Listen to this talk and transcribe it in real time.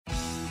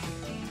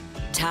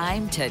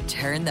Time to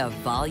turn the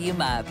volume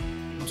up.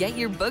 Get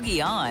your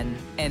boogie on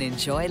and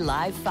enjoy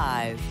Live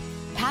 5.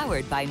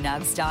 Powered by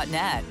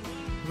Nugs.net.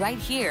 Right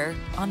here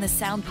on the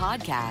Sound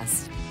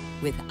Podcast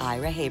with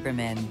Ira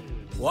Haberman.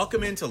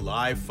 Welcome into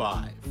Live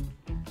 5,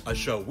 a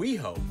show we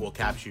hope will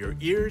capture your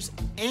ears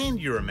and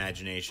your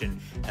imagination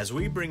as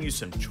we bring you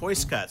some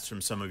choice cuts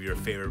from some of your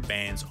favorite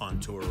bands on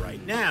tour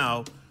right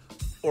now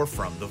or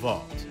from the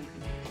vault.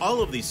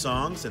 All of these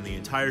songs and the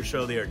entire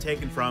show they are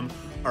taken from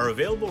are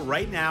available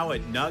right now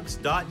at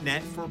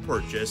Nugs.net for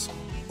purchase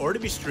or to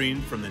be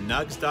streamed from the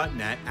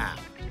Nugs.net app.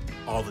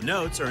 All the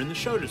notes are in the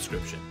show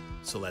description,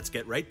 so let's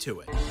get right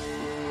to it.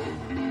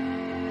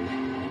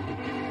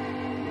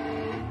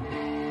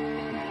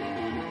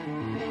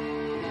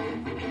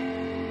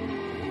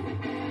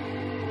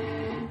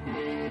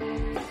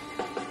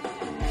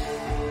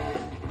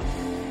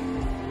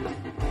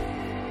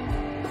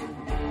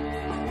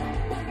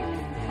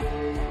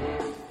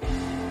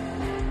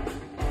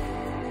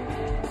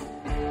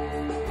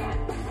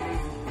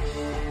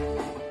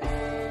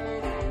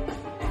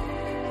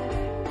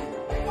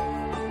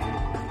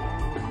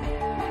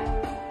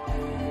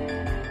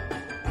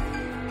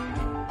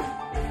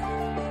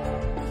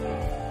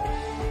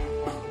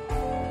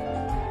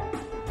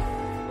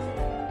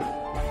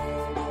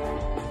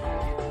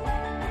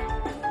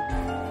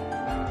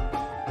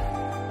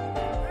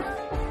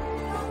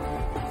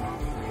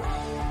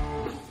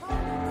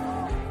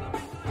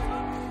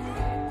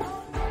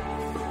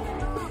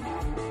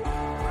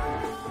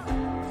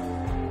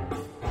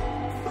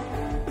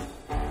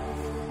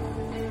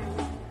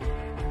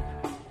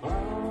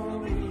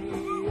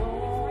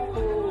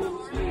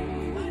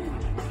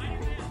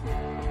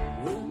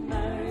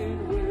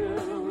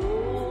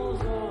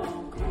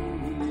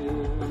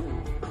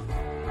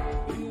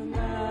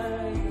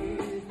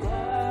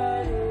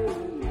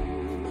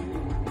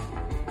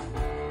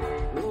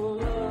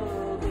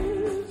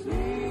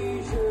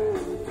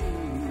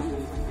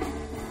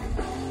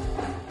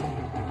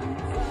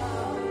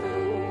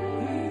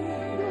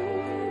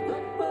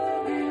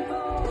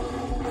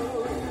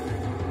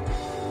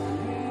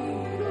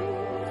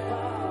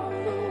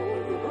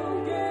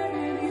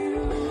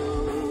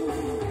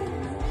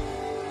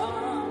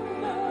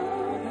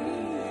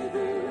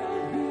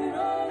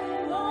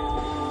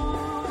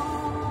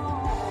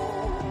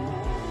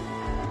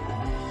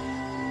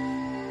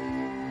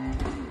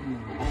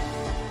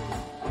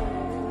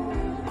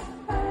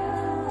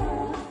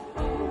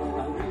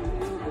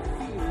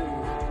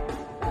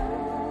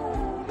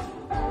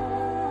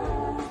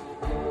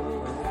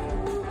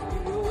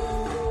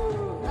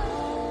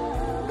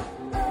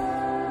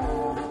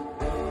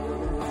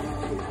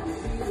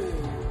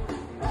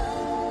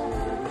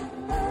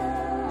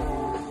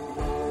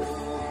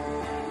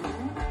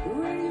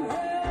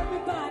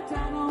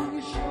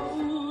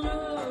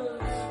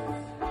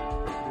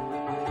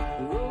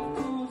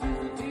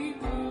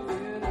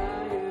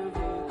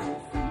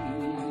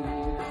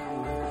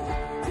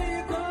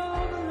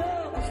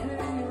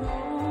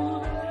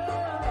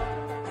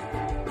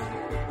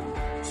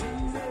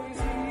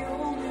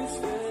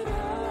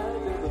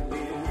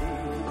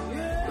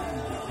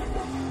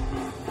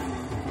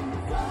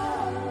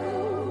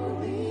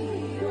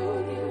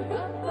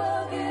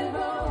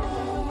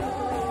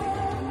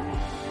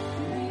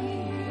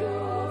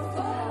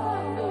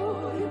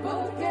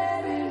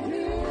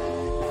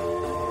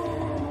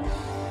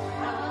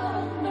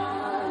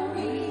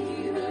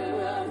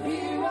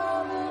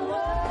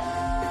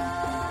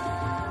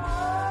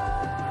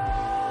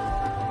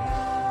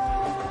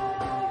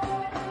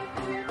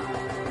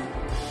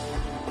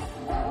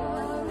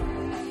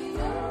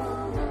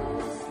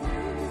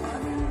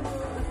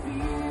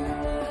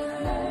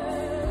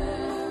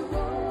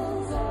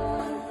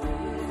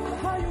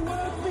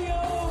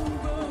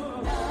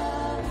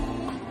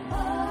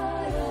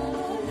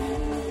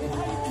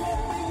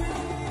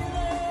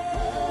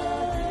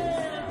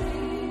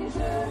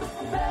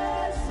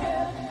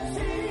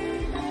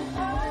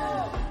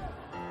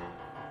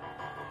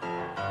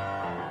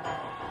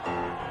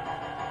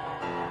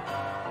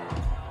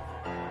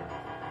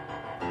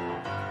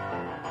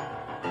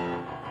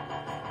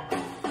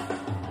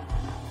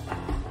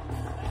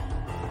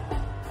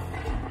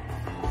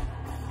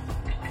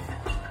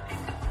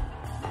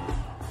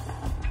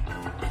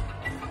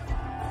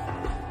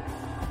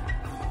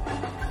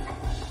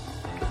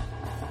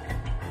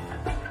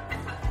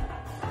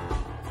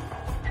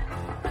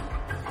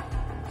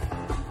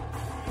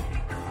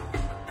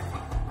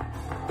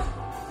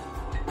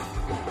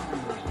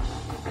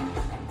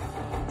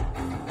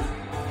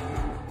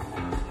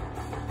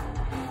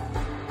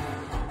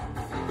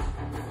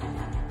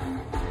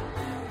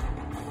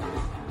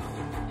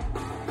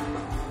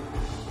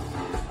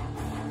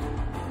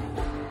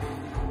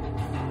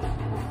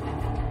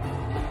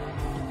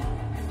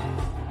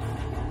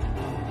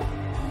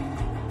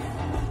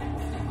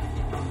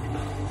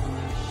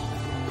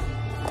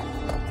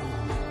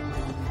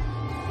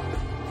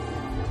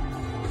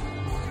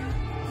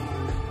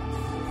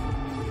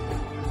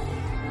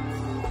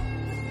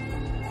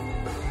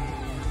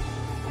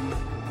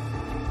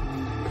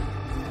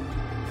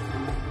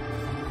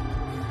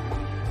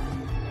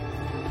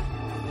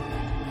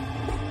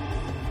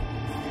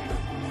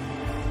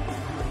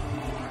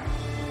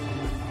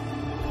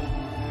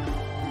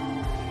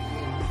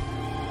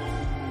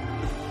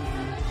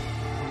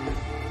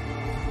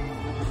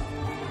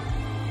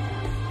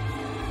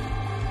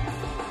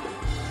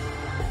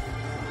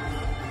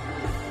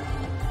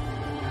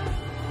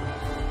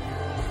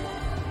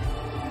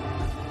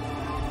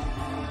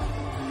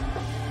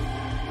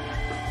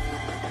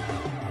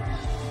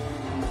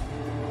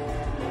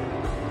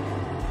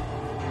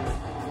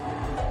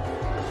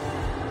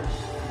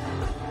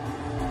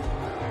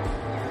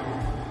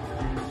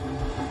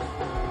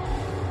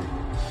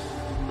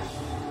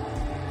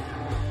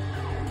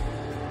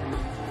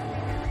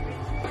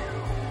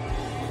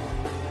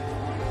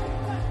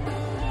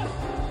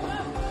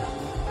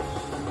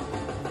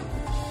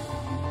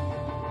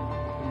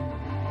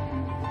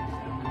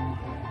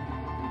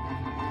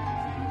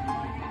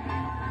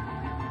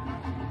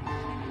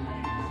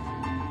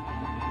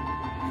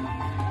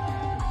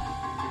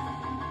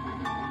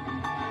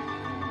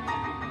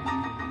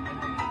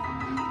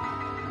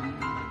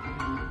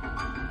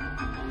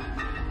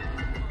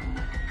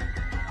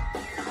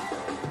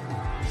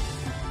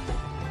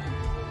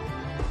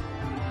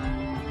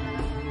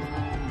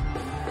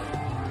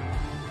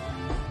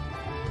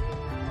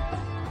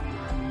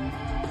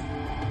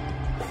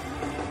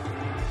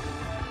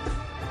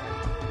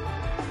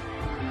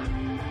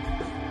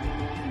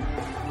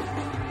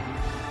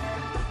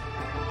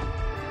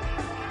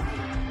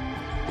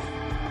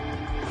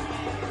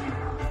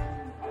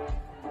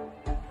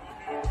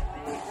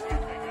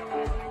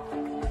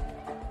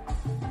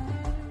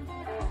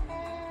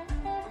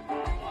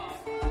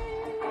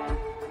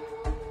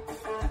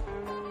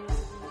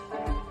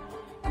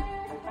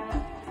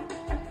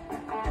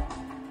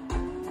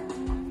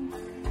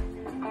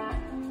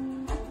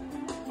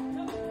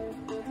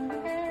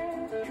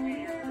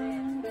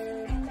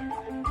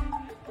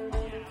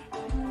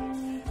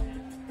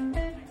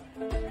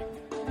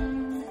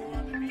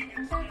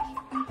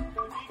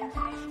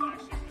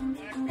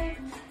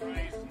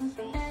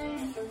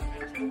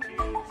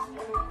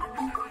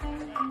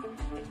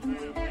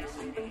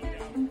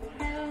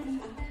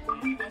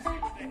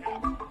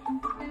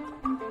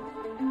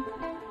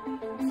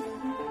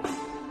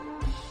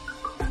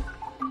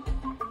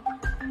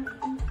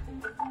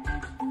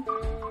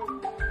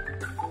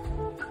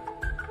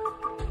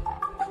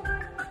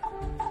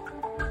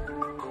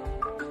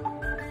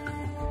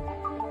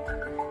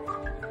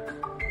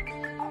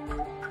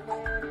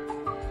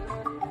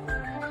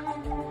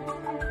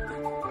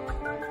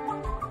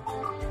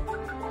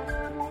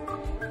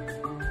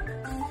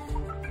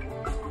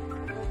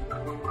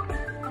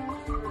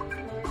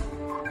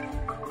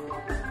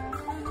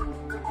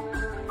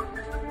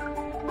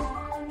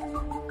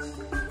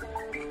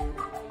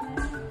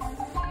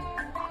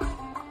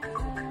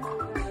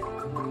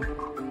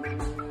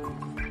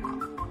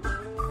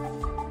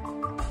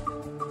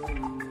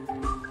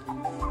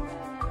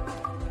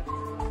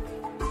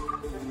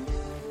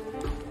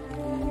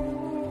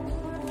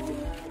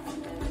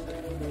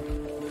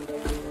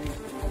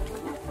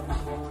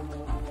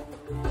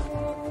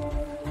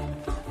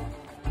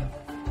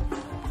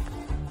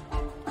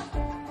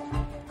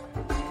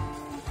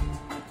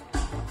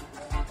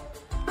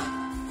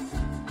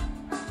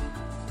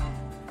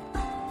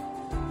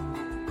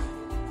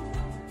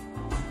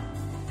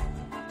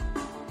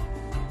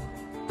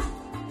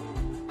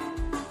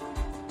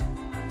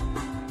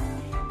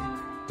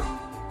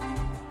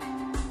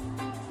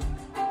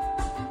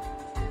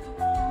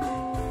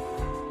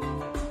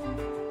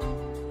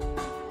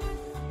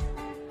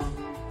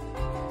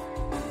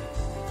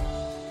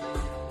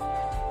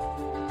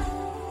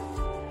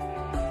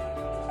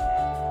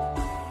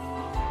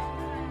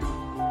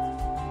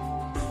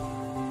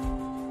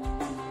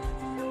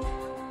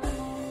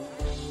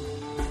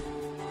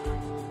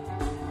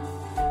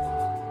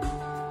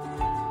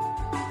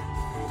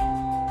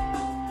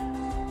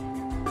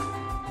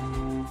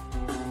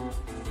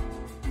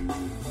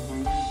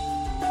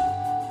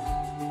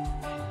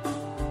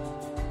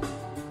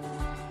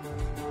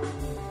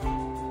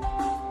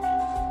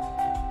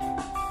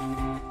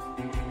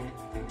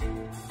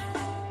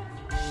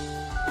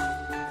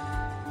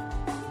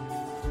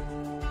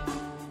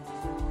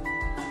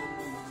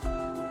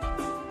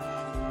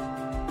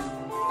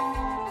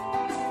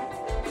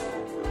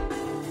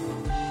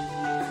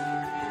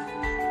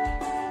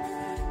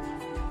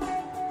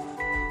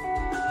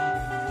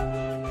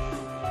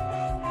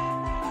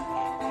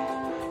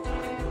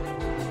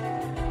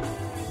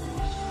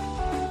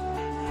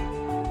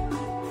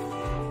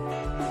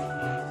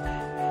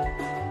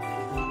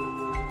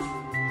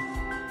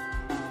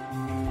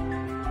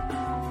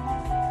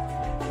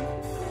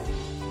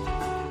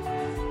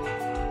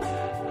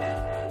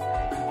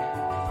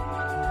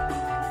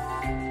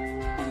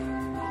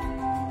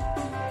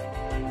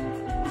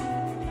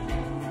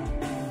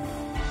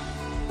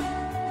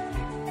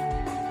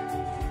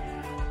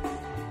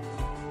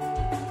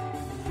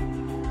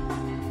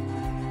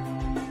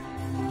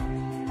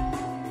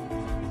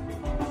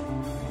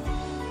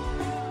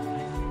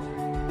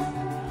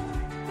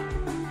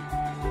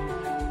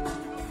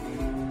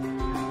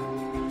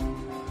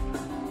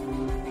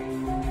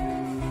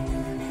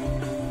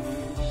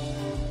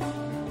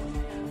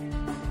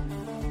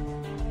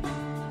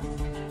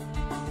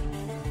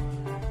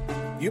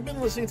 You've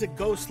been listening to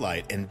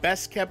Ghostlight and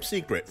Best Kept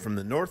Secret from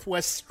the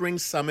Northwest String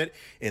Summit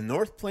in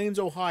North Plains,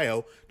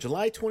 Ohio,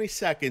 July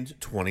 22nd,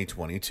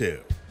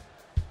 2022.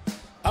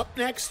 Up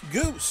next,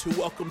 Goose, who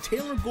welcomed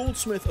Taylor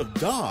Goldsmith of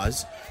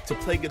Dawes to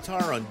play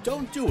guitar on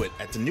Don't Do It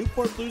at the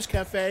Newport Blues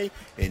Cafe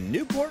in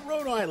Newport,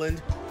 Rhode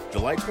Island,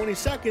 July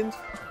 22nd,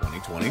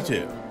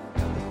 2022.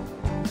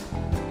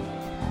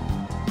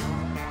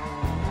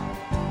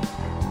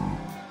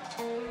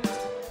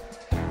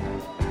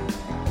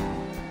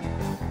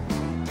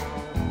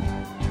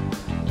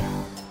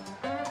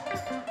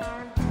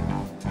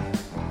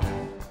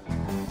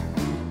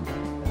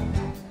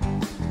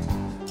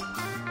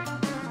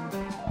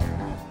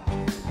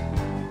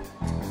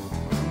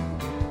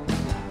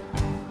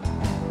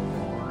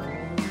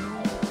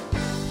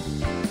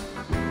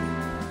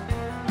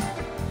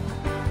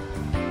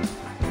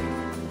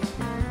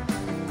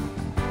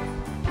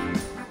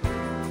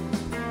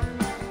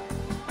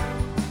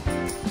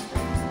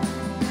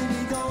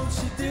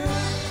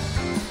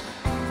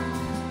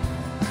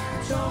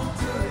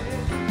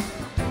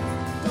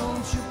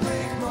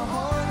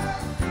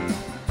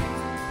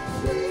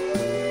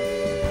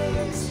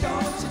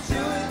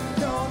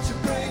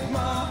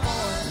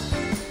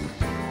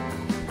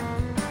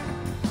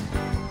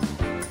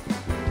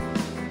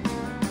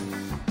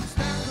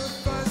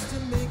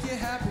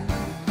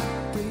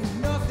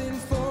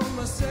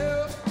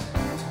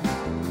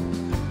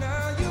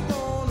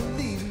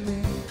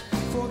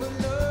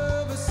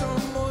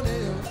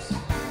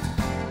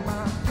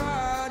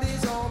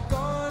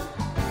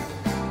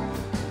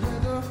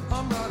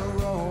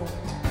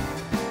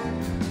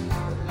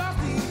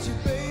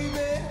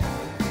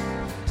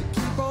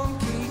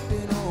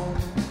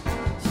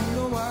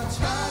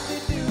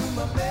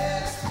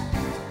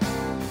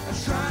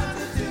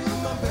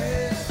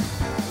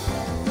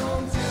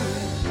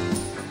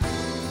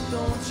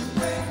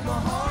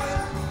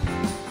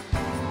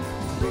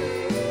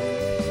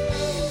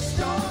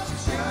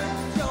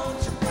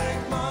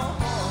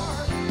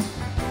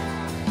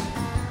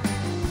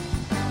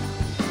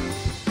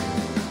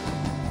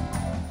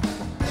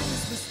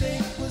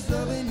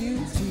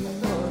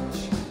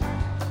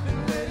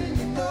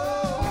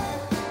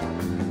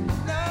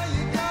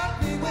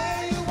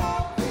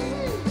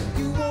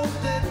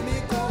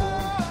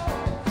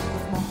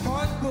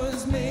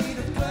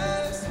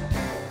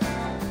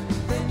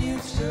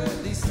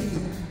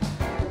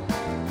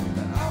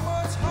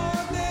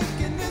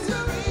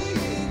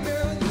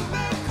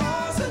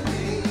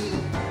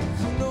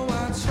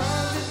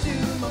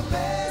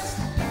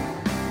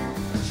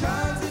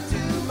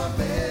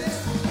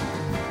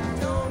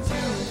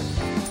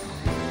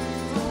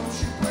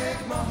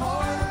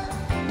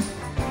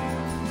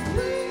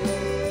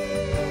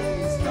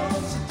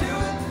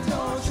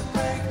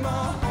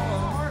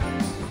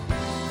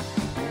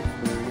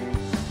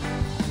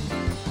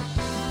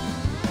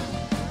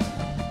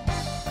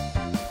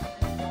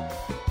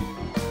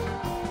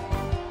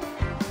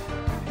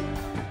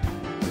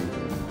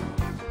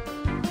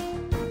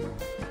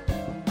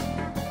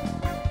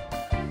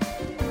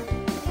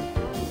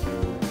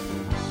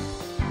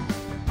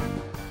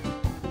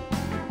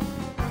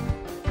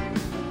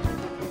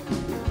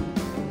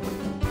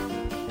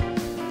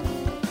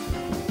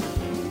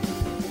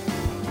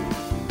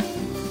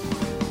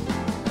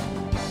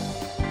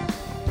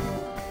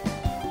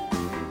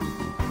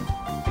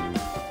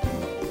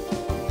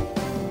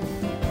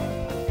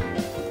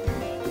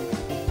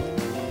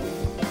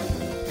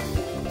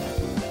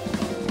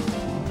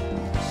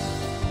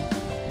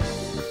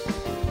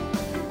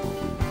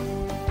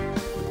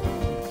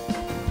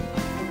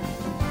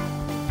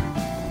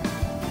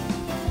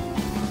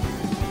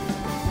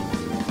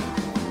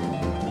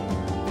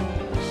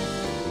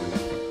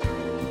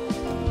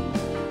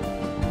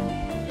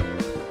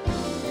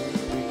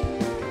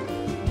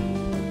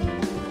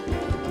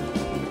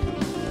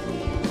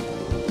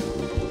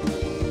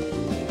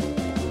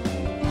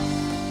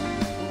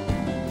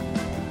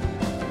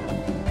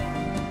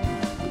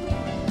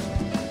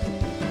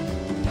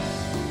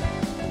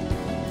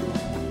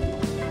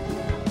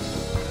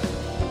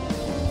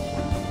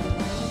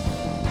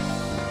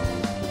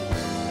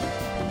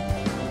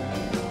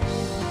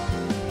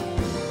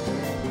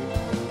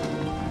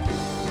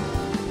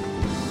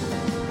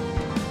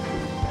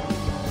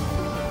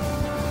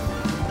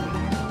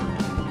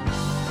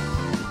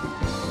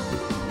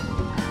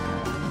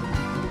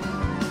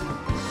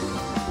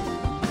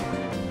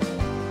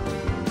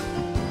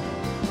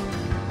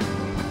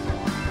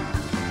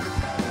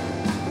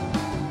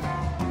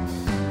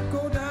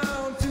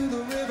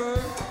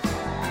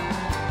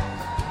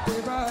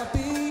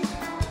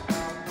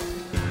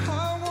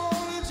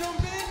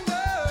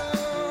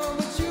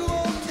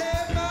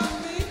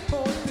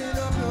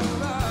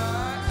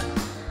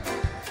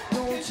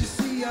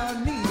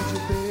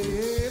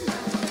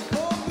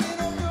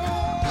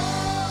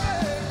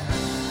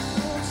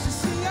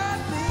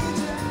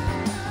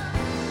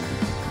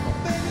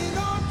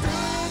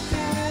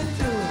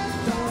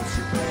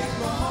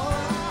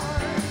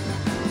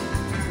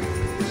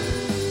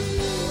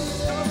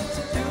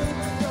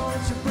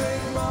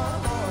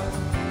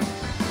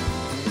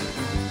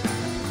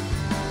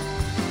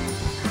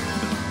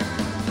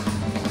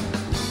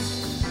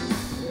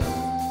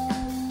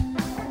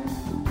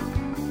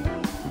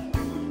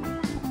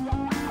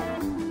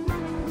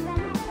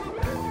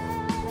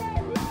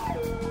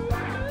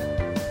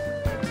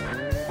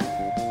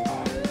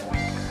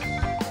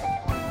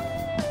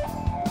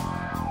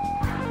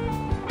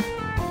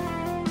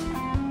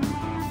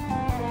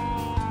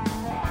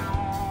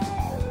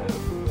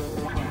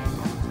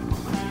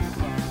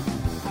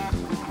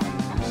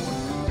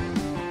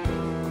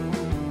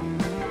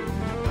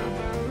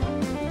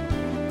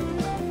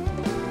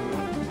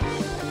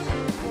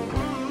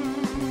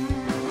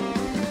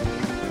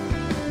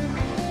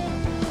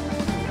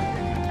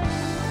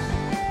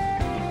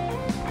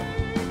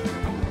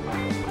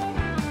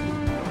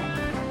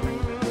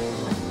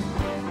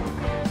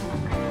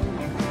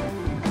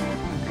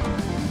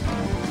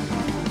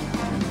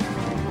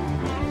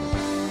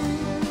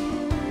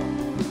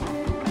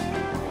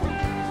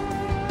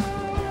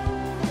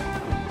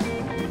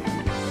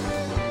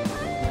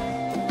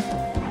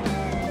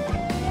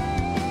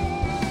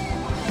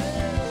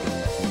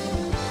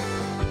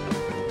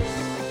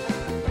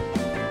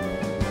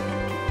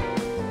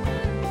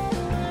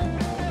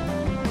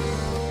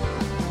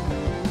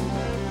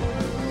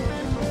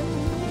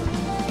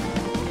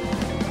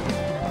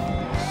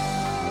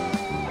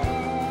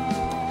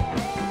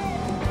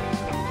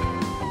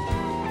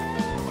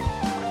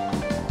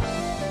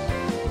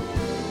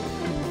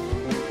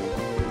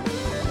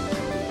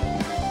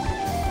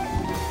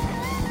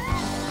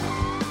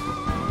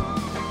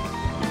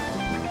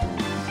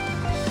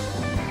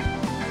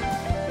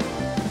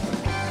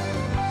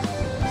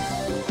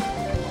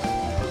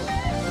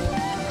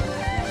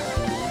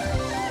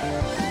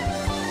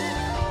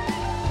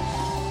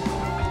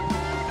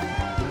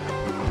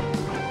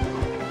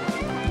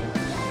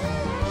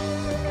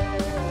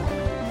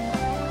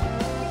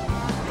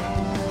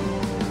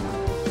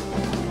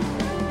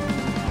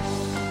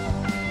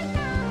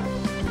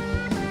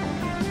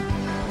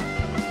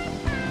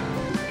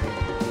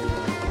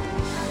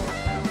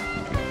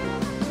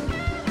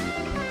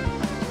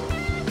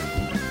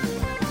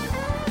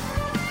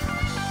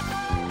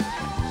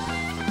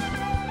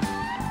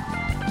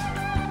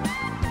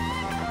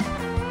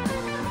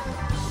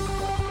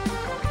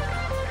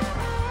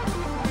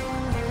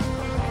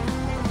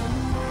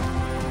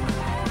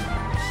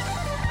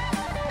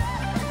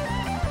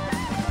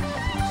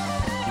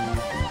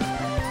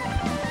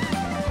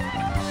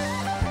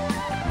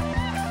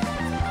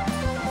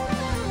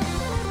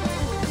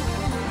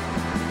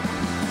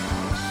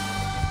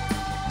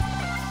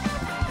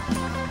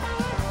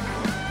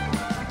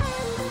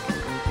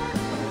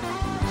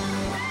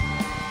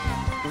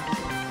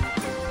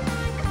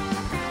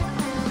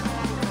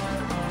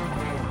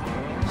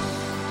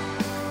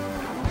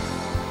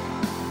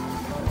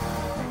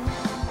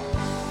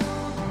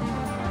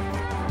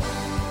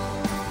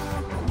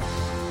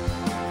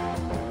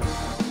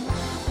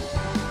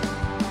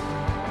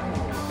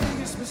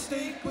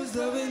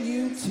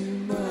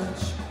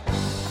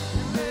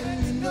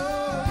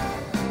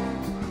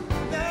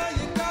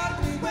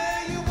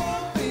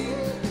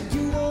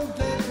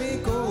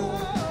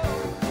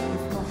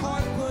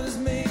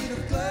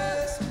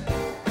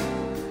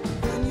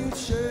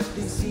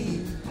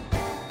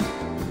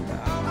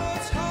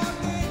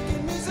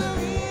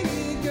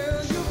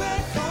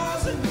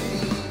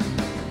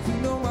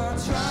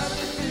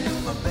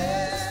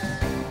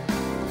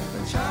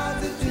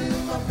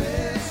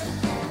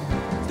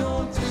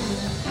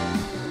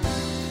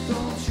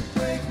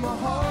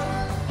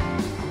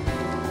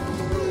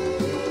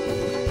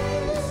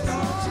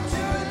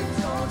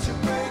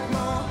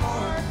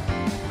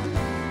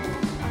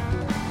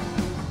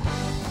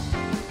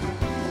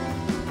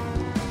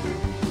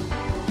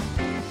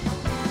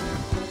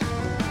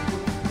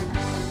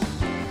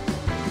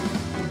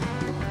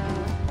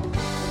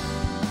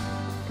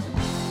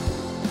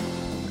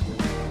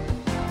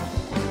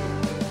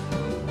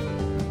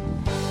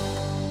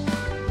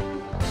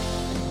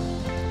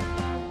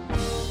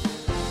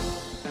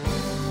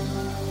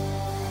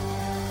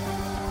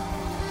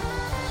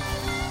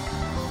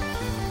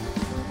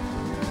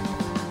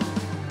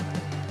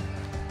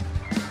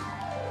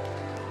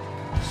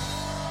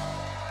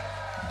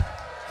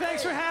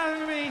 Thanks for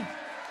having me.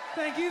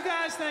 Thank you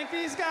guys. Thank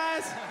these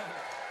guys.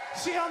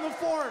 See you on the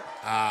fort.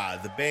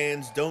 The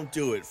bands Don't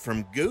Do It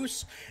from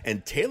Goose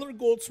and Taylor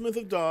Goldsmith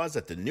of Dawes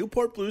at the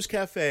Newport Blues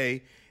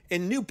Cafe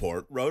in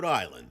Newport, Rhode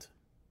Island.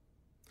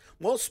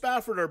 Well,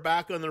 Spafford are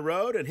back on the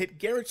road and hit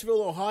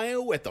Garrettsville,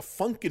 Ohio at the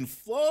Funkin'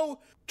 Flow,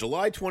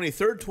 July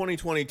 23rd,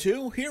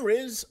 2022. Here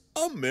is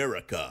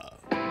America.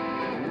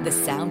 The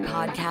Sound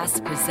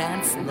Podcast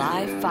presents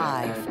Live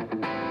 5,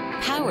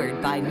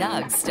 powered by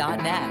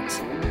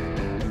Nugs.net.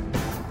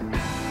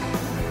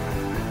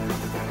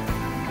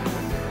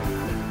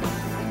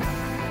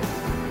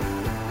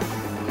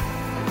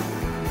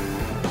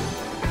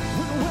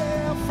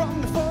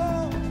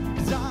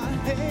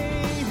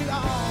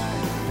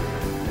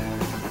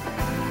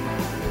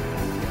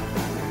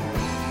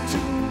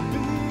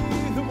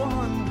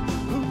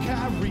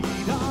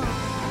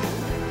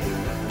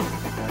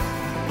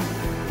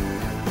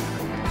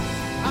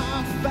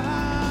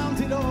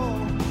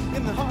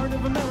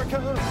 America,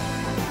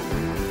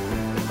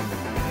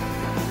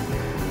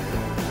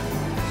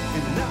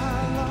 and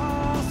I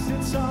lost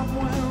it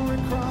somewhere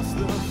across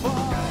the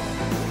bar.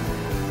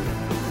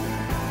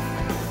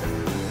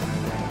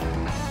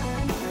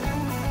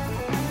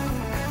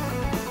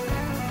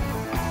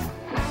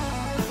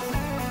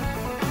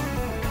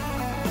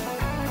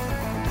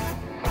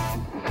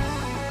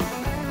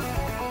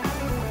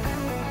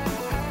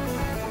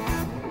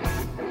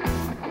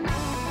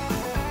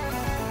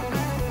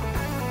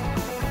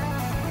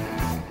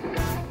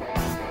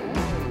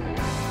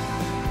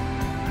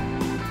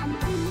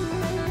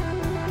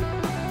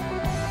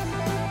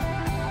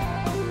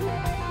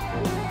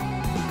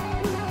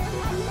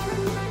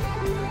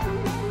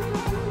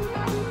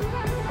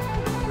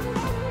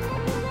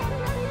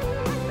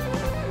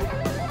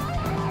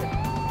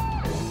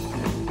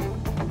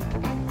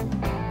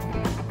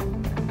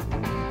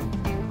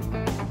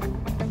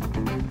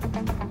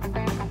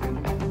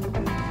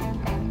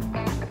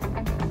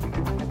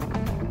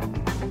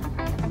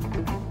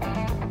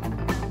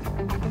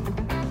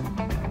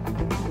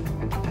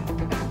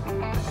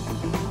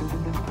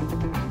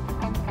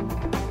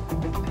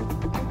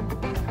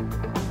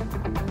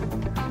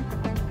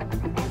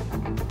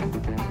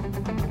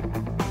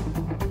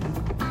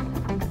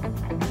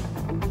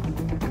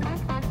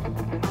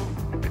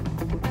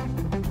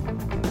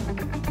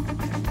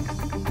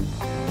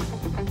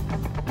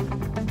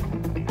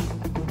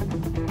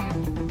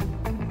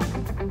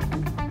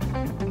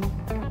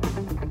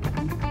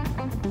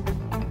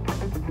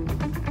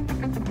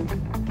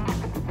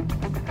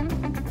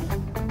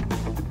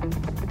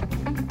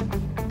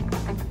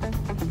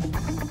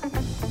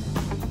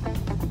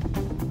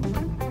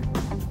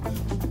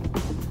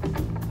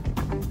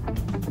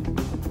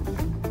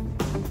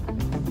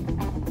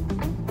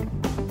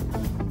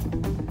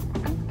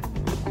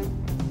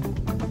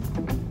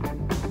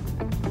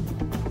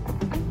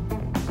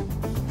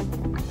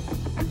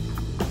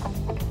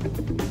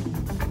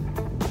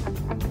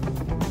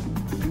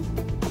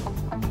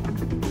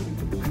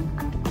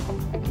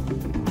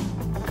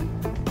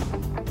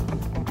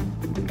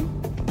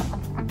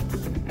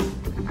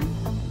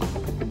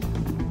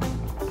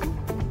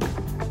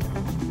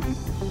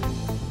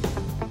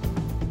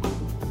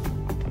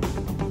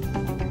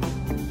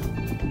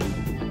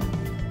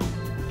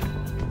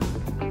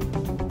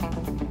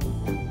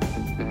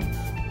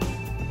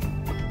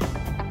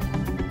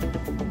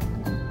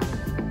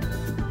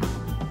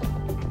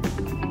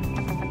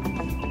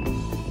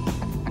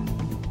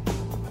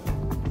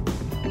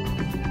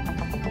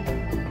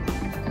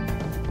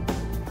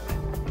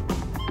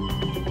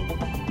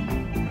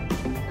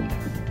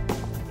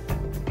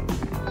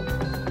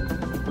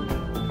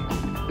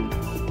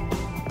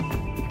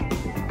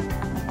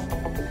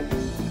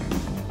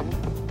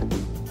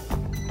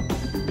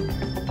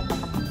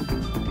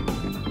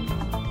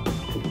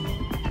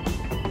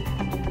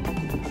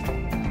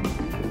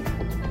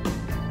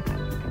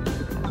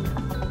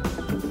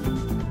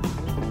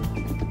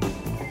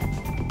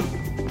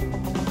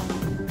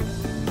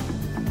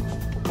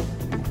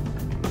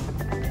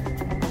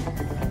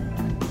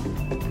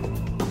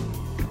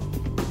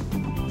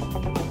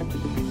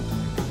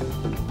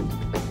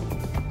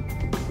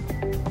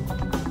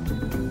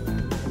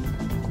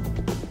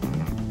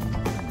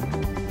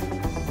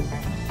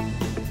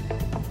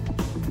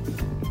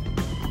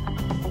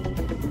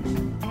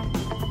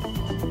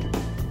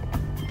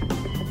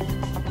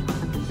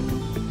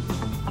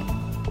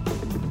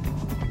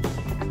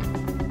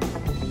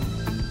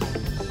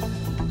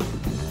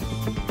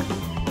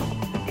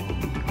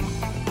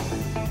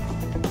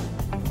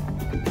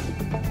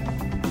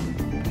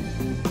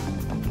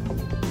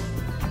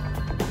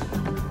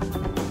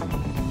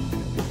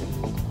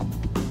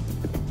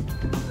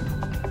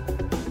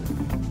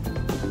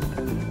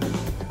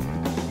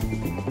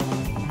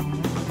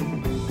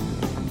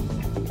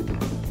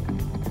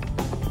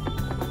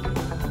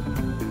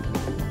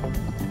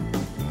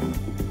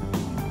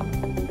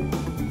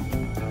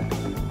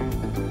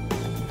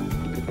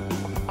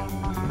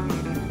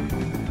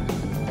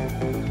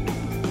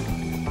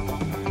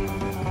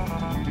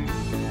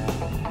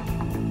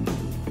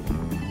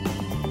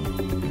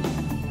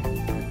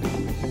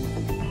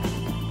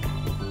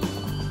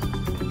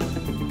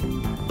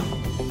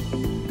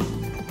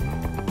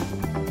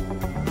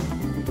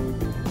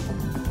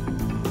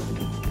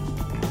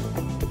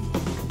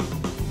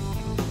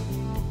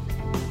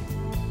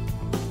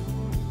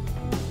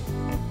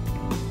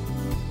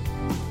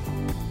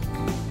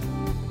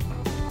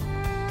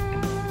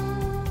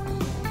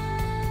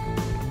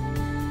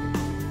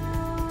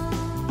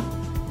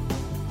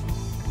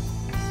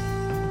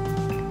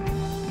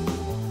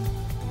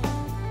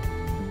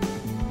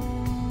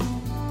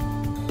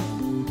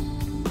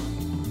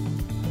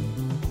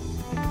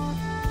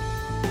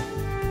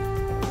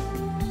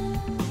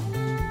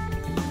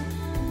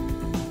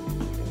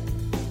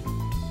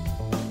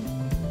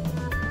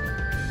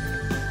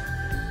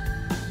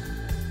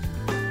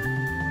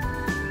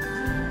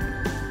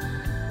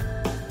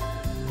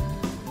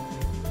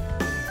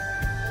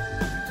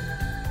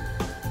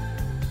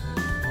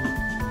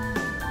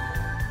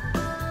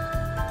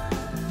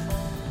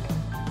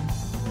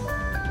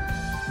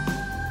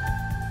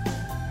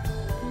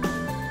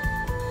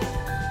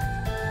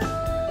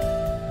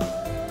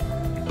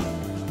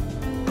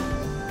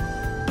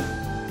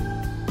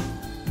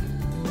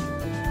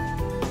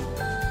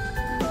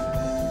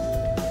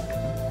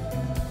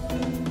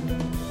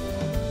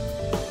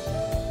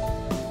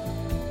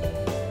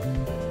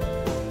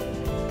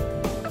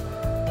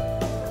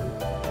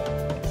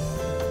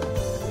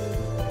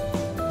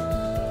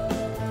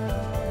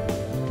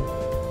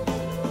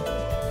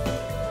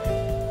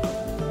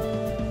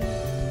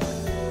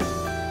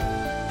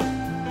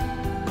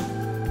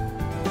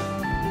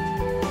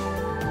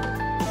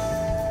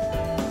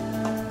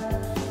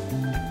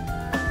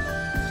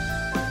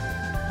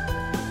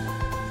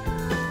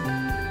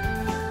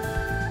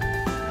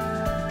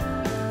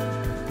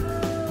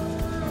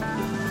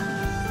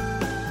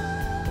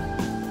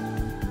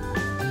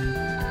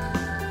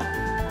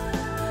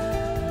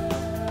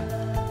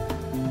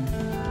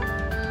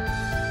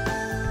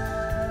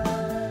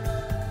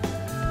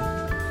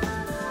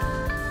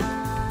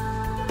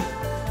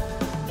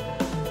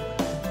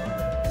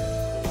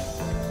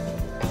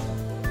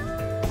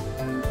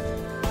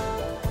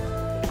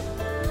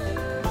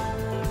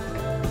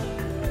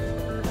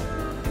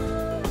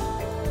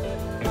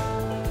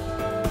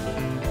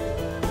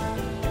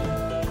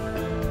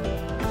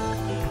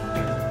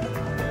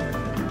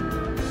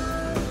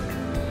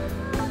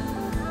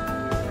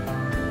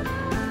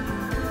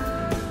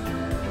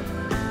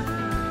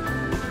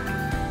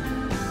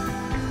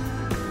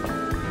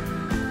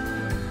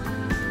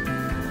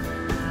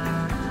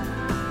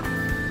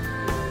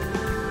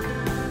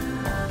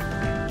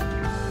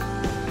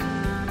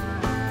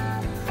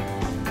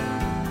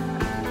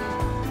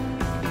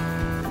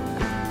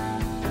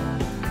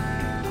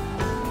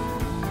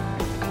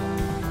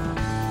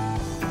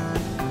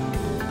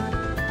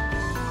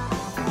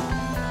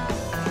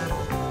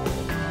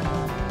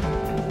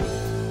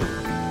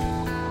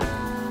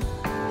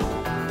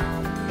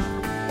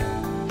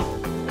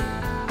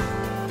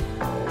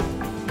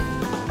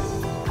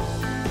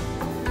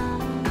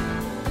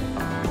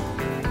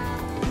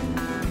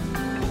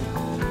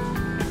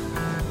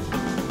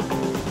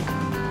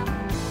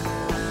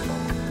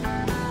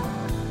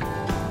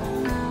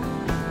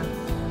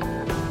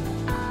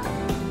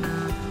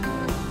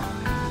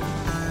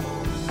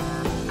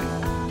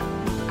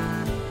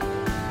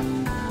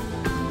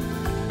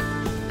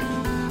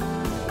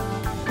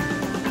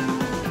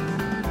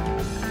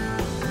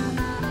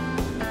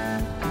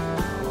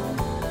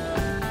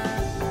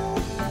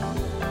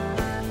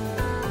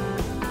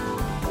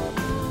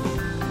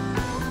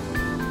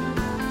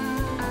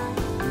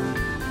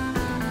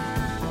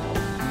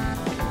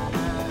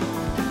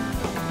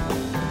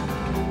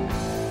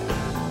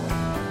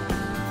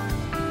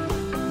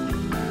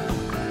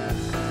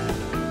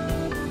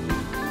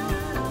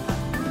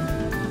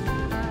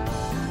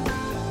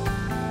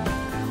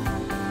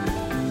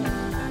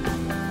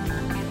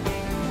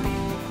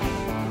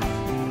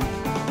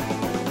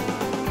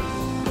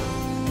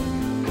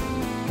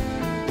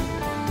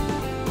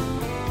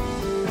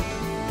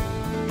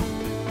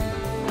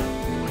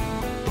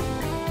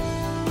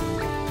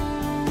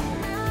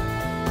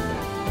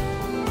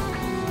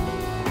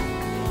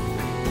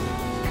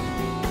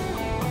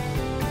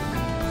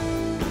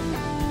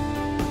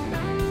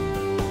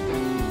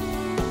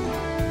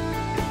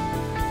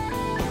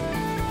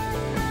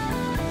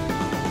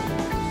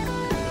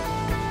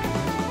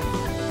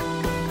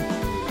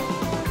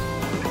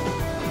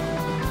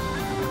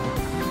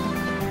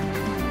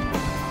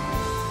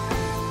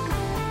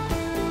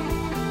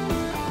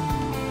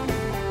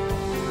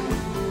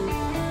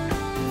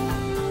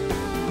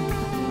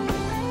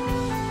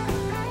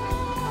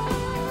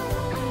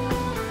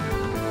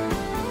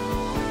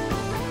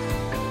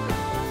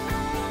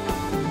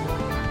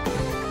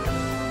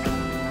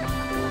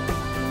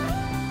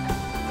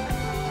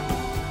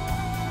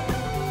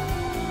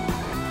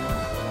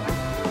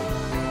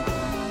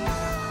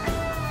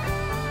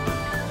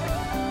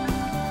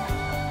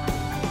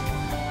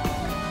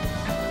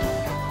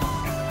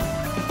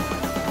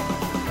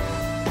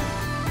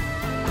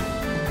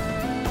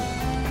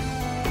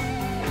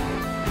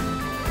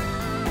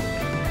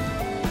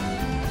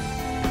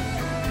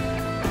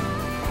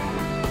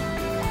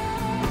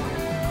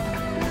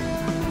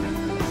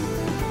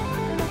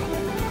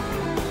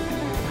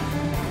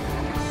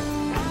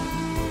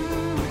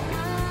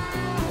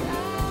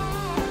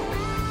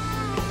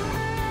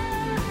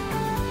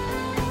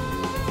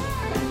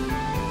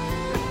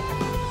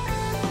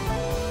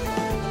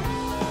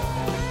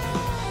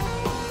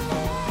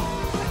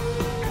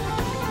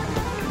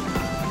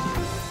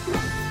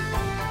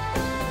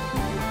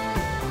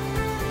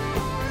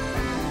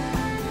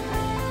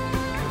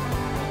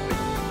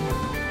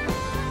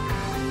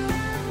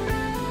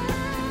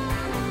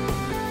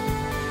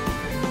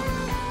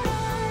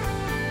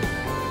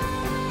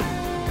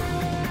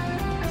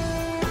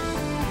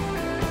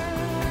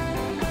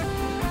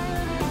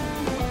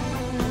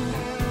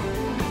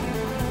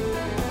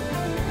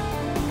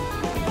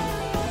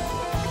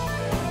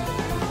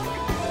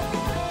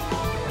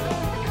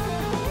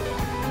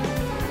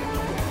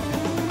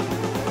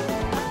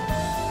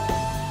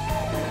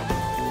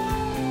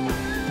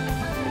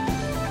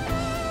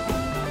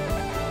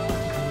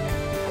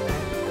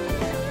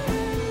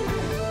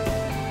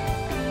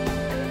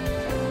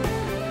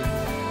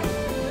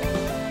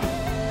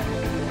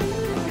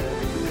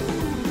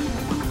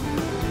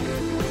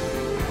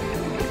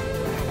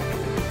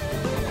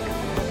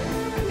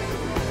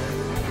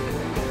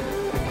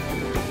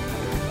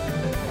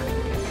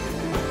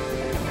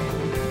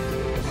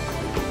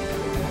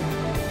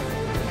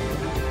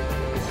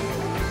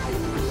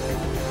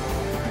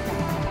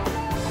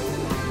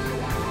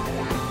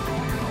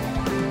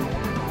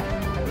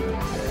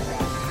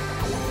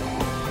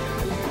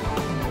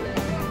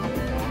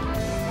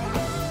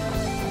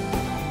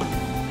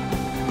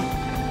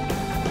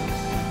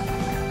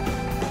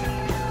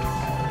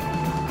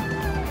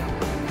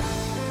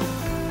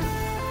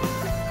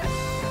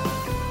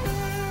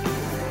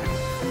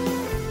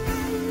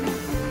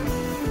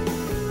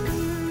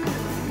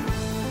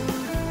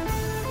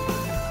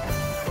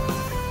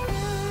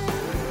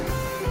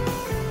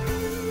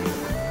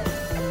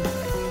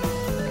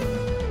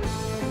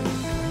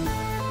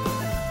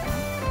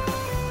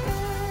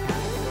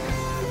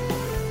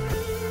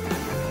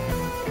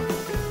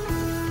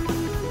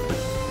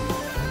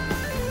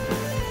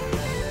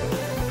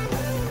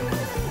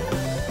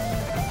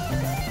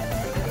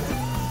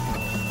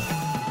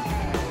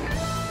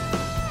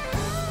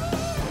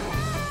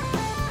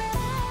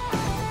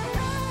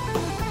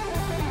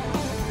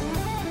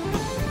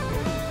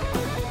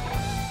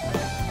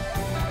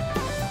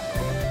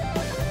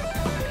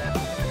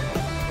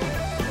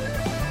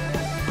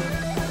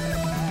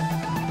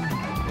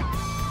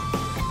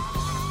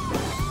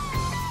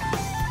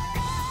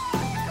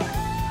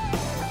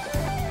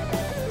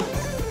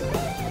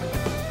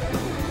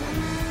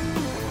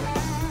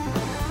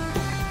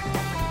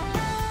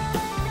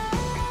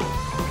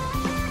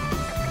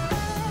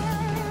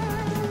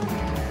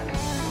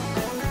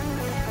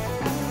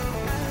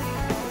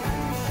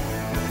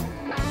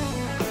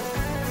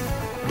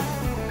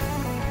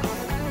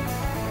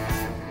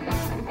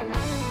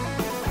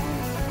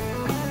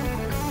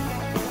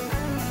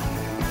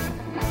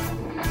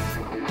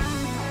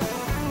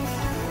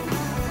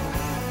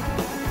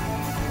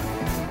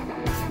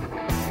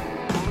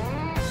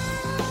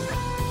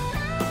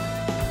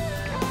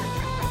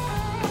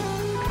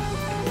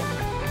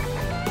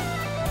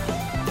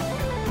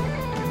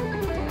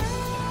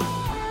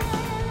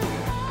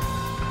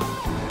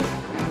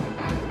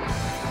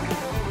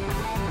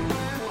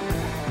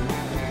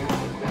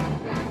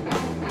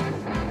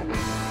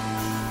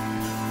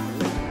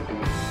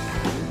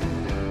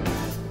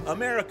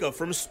 America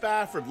from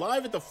Spafford,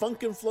 live at the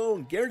Funkin' Flow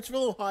in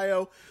Garrettsville,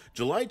 Ohio,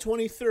 July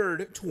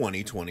 23rd,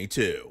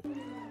 2022.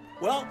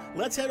 Well,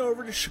 let's head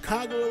over to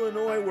Chicago,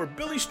 Illinois, where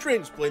Billy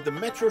Strings played the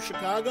Metro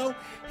Chicago.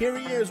 Here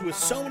he is with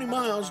So Many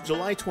Miles,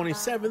 July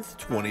 27th,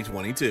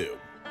 2022.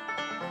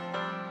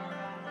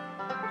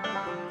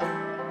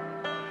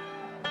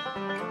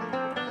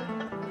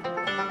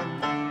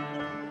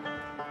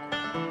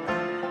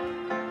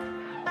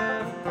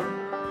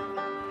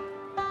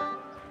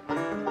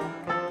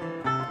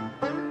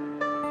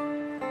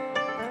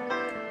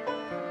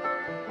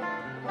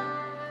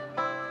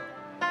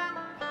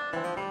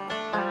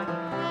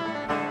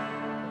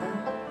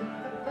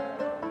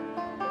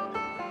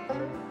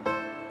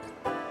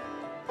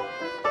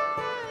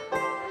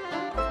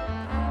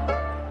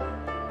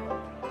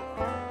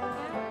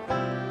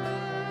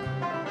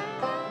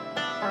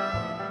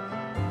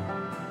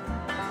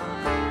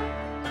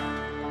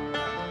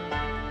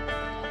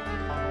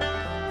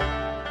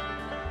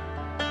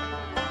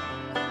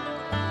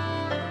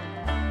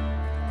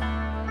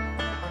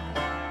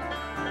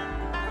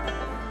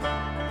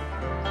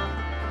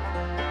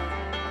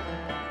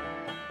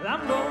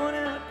 I'm going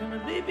out,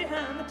 gonna leave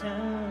behind the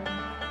town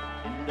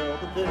and all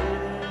the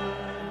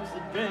things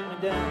that drag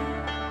me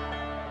down.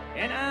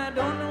 And I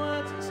don't know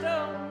what's in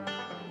store,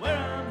 where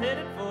I'm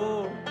headed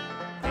for.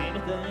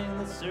 Anything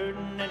that's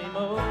certain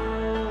anymore.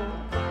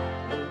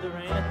 No, there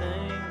ain't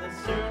anything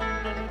that's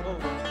certain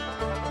anymore.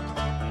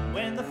 And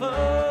when the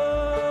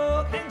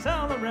fog hangs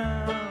all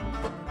around,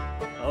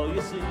 all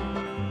you see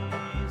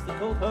is the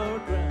cold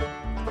hard ground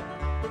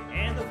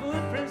and the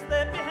footprints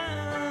left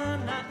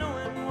behind, not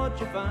knowing what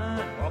you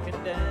find.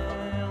 Walking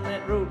down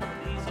that road with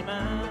an easy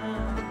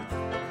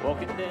mind.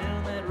 Walking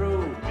down that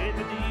road with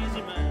an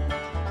easy mind.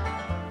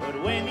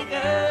 But when you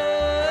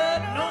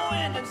got no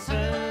end in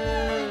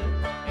sight,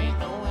 ain't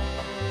no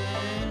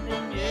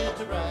ending yet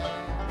to ride.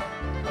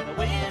 When the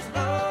way is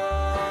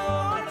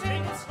long,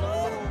 take it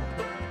slow.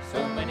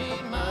 So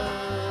many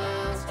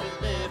miles still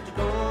left to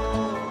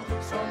go.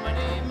 So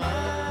many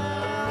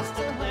miles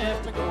still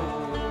left to go.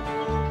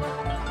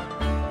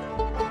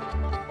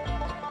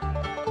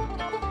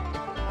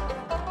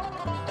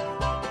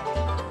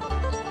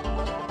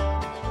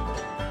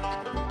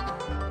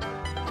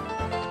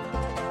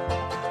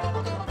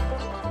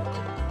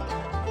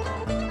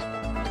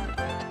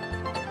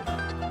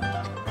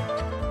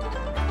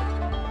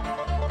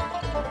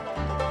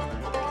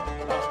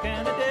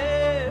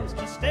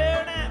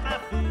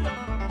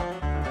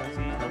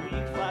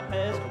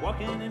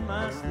 Walking in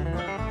my sleep.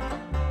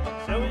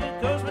 So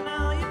it goes when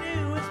all you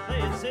do is play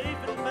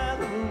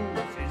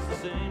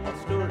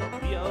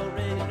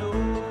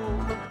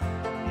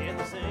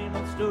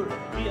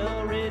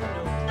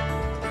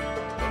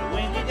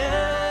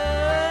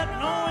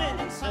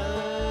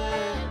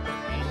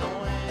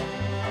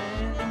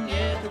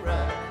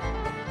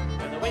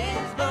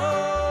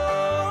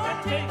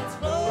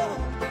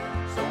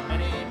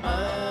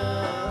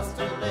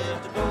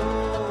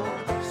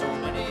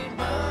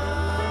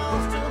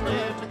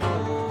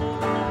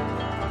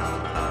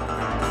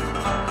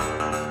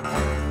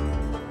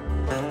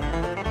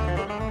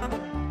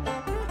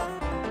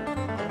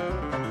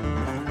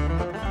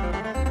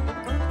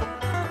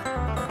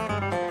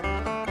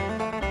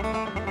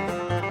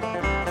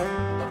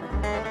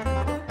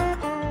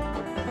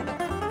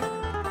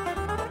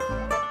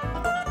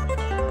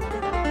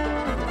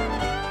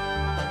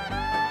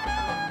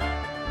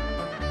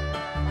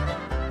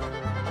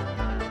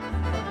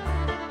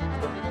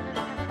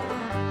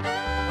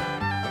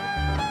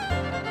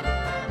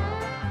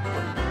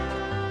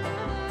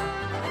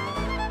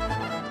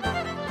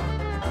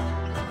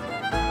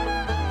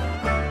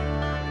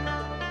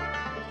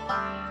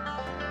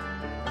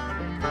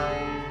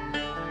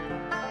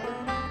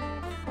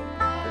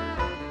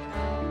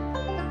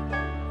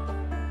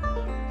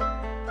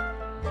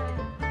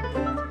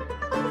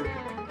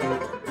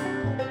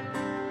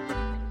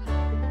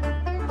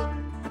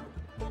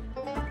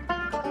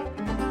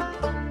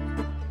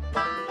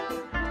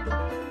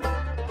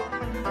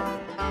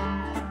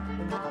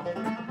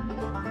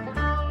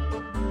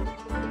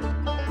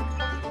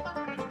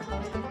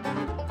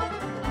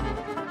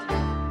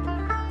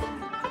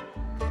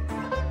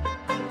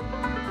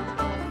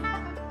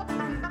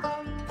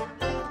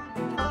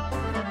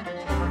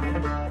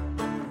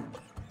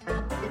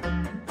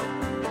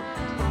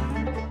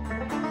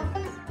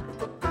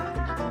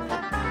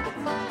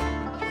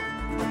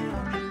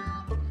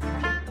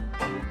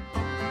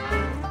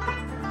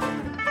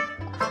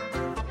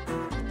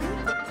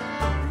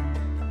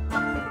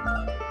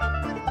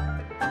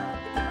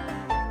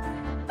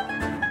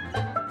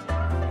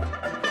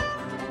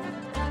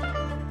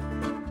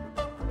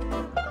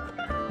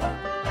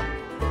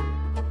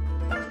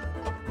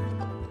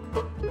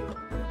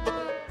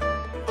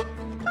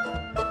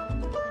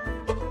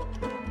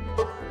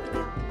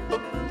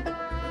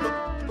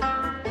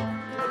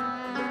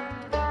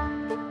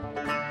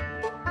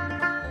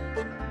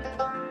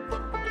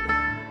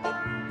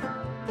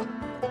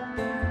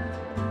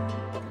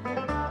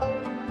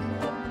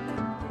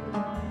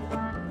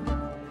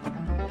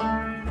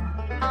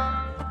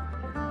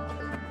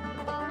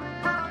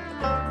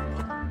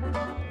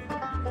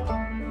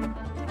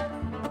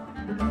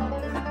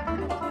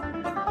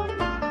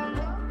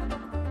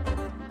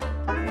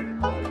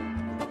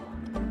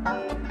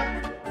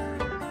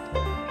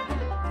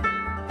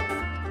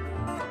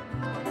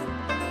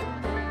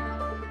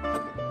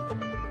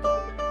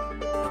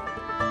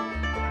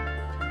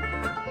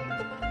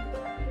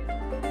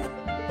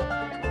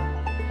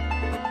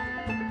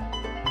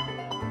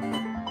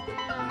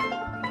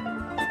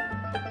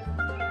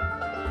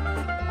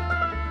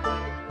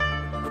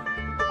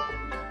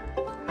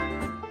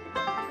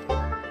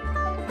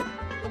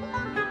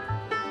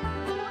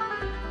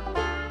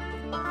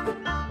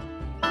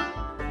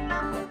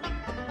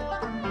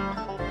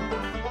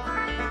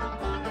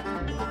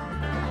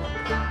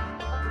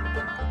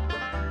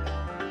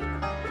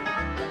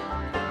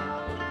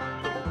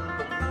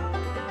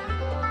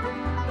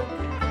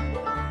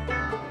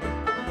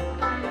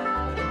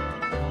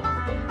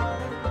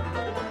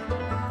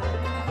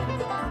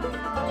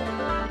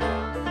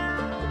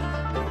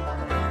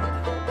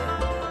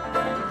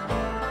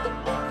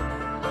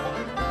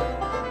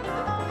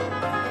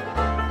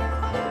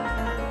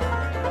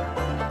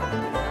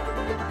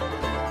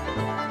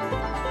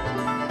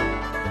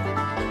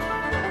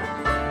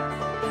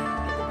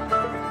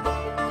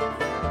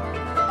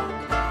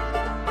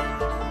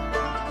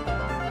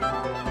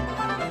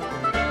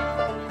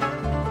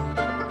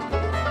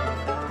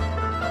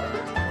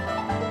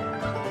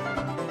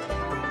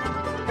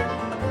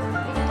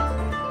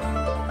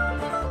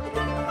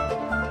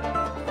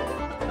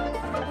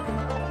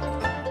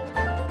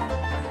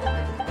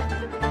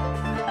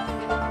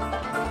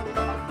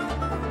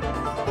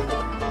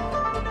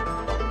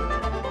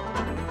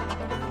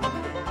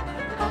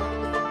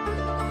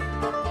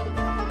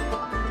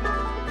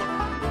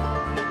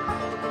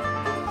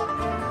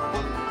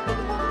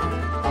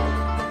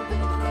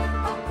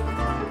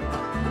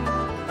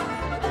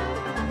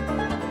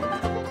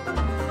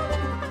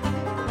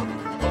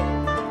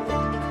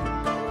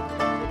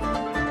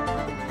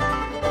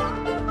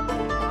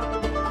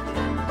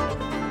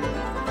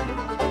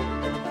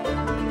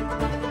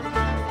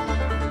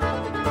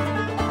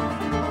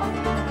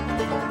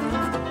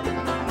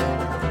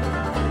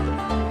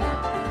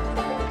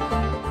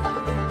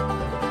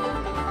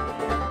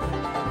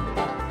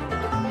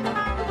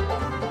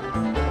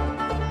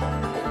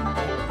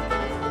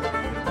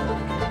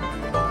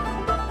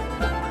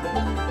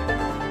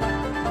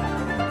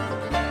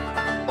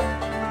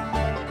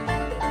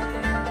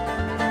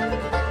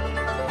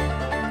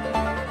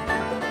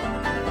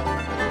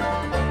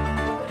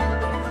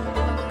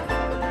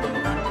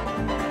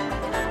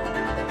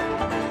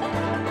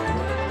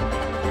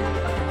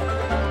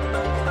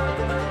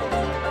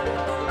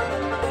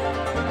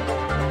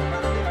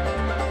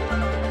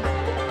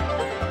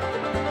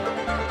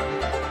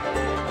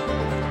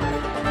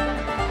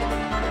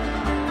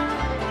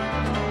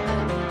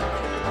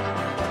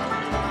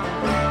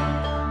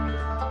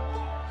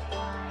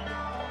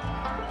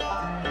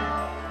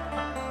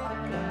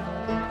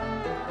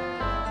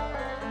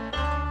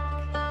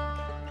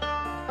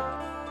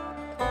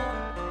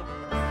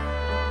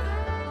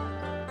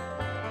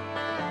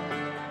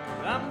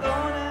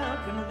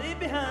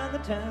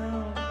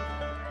town.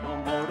 No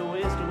more to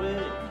waste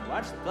away,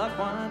 watch the clock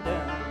wind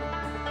down.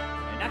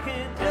 And I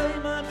can't tell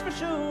you much for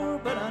sure,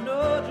 but I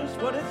know just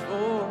what it's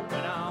for.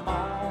 When I'm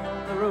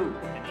on the road,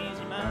 an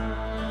easy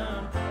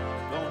mind,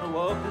 gonna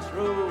walk this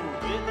road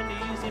with an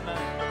easy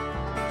mind.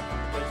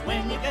 'Cause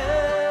when you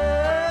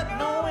got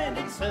no end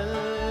in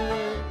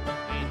sight,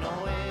 ain't no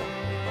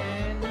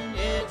end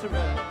yet to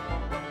run.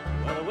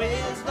 Well, the way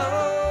is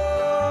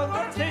long,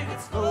 or take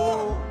it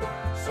slow.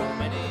 So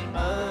many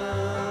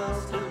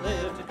miles to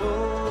live to go.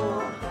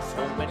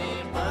 So many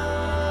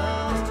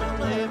miles to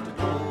live to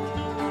go.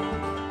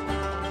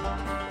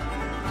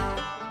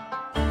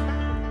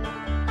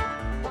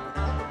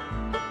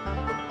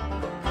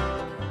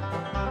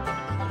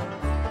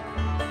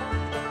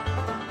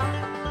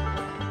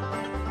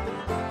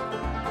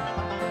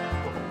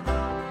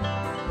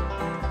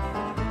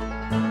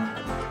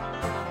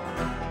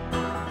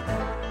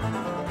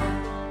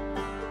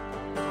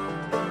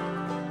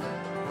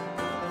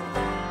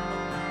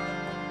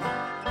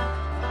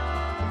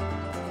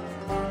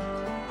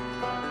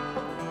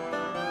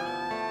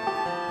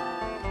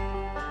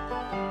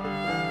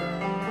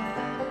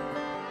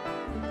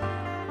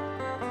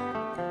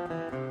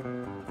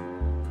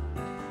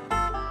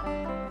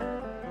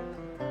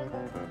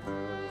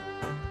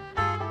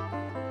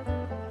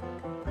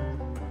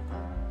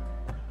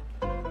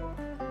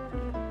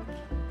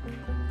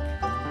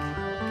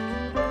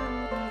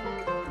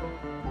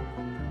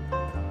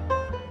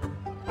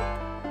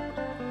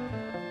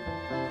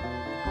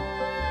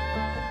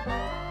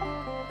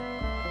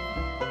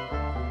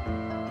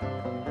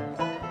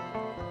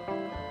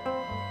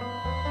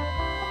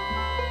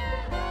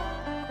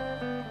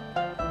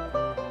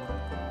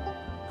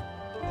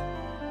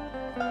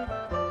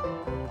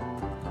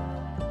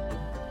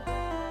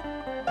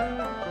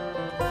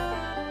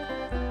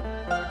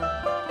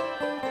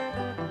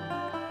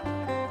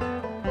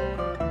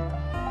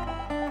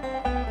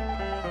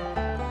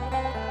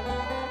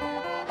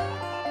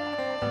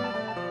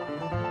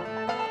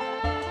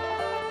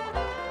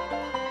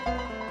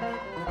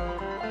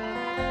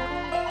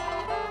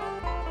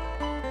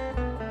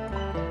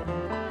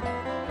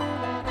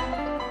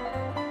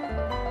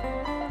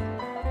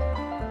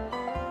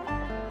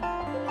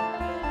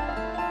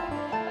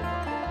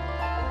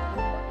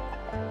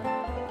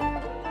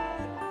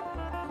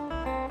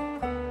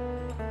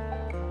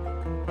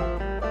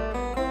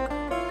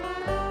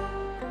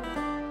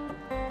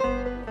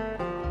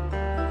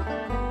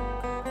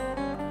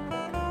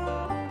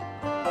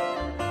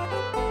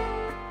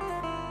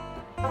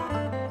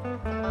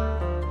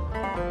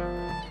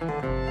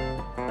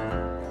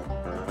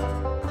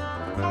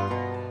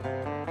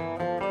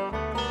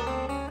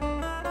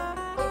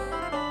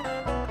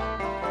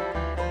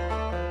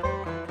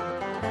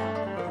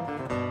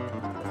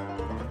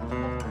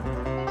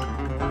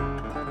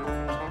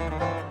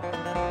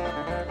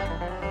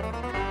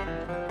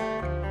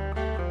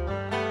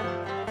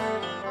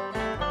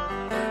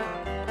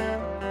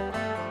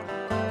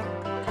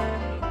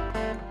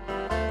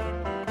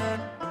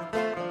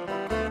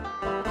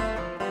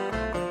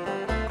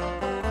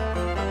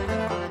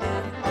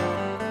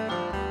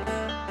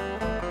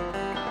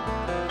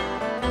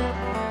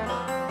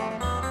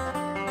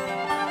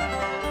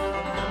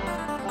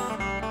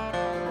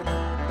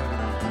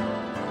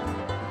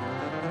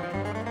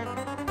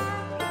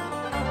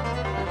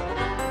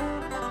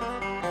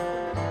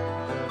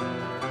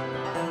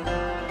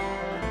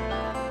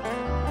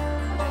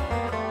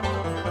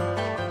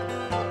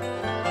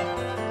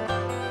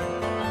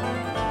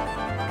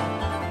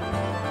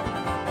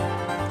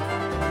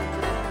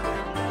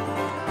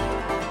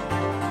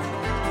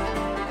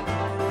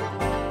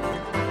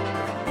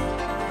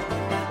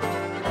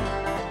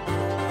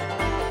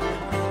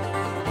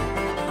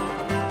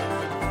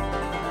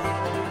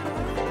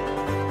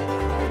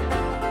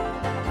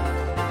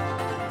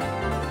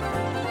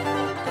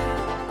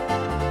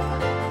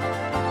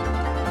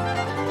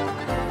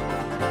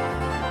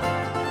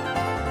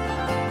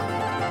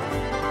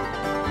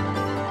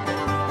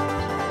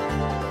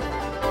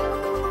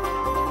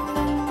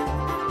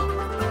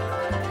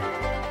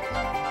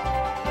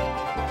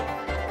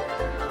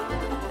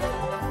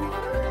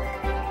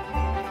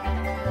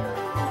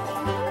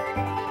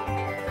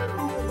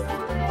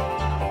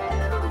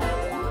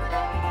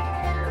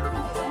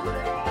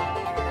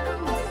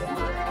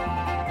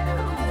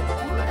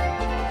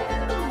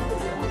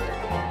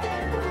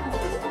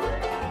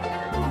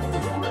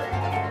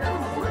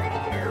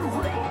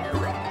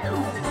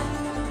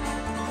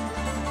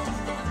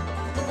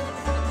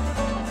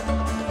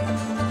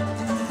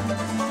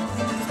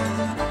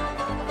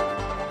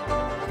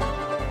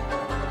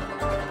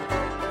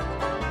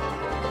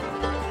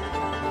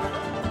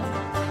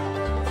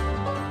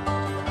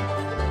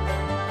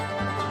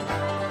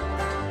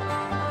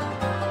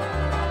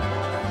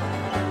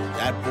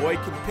 Boy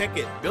Can Pick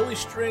It, Billy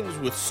Strings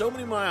with So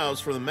Many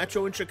Miles from the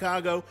Metro in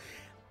Chicago,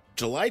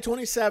 July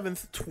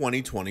 27th,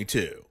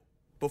 2022.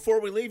 Before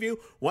we leave you,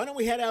 why don't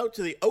we head out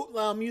to the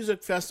Outlaw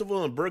Music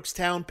Festival in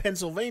Berkstown,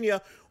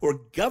 Pennsylvania, where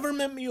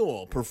Government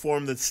Mule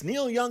performed the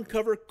Neil Young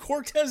cover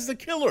Cortez the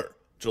Killer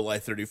July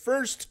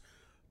 31st,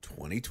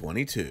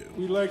 2022.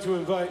 We'd like to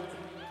invite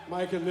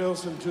Micah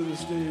Nelson to the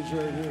stage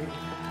right here.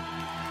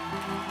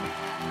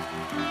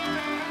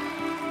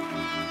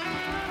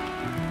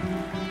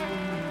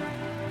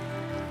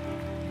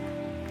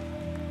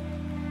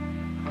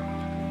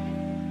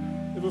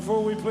 And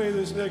before we play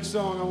this next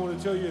song, I want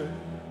to tell you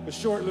a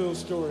short little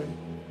story.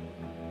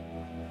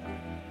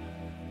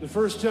 The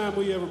first time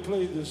we ever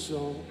played this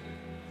song,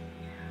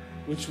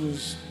 which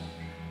was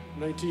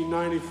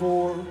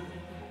 1994,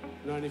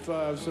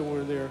 95,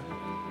 somewhere there,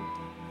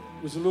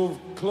 was a little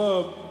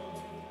club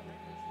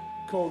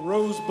called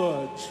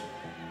Rosebuds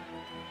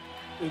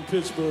in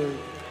Pittsburgh.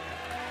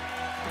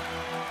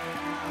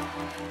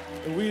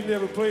 And we had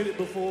never played it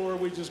before.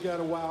 We just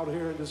got a wild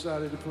hair and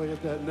decided to play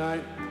it that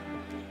night.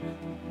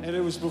 And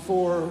it was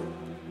before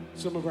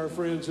some of our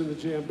friends in the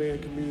jam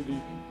band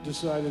community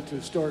decided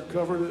to start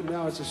covering it.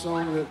 Now it's a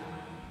song that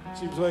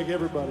seems like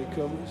everybody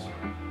covers.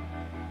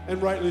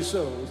 And rightly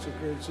so. It's a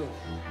great song.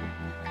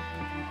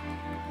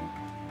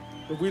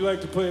 But we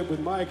like to play it with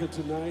Micah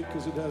tonight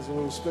because it has a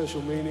little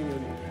special meaning.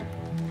 And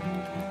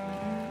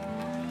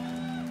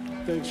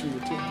thanks for your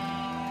time.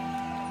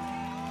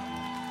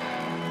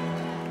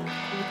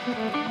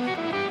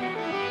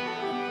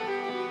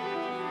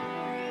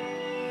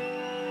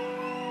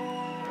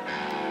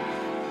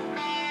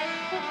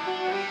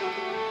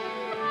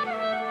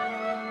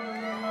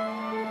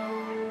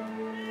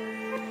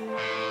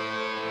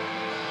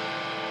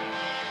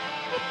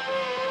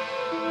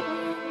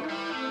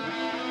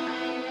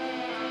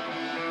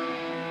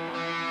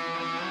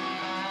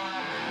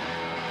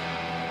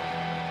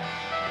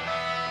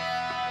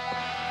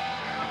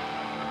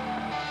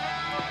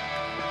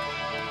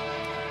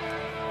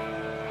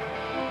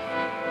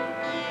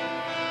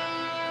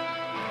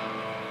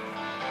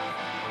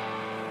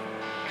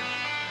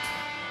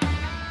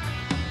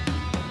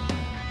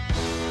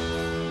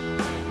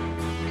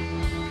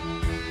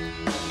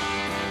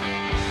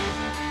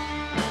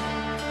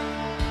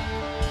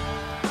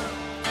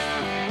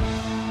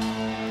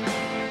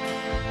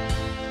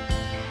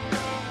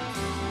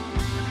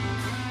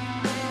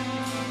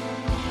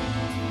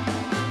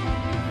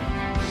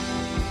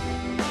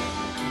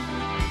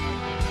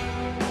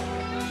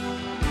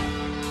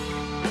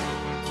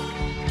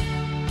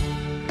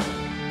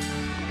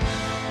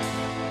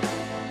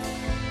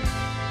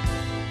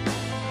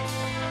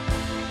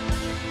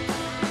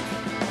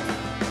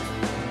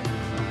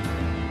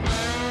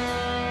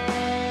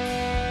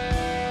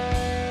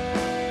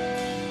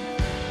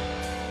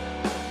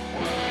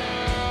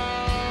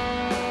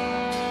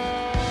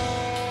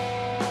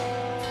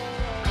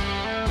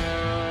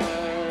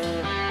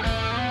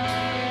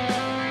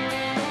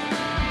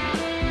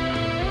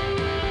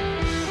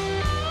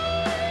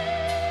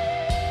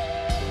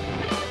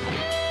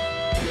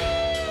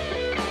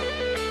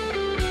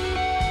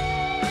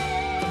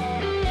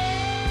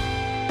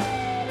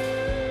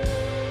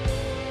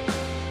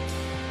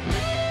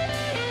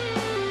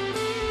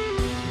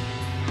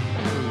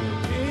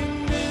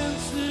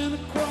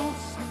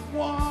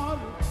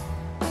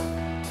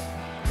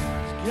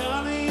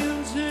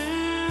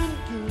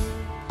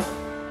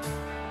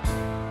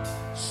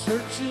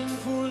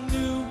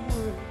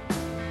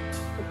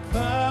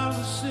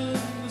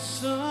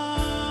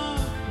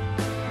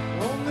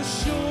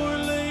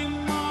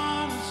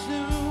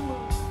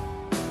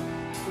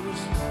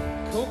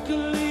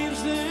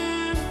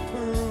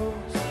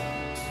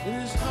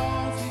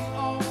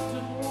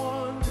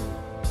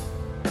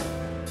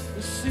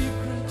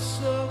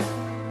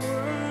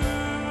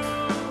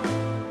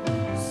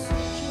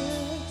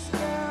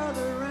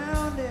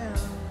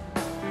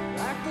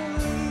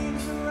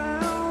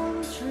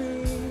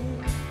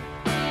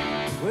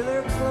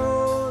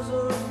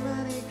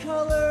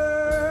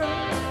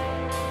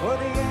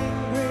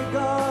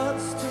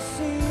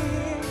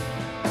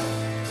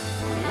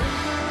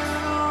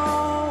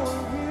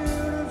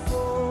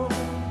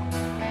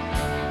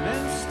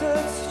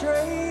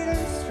 Straight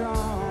and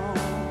strong,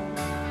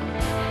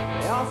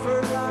 they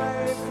offer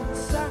life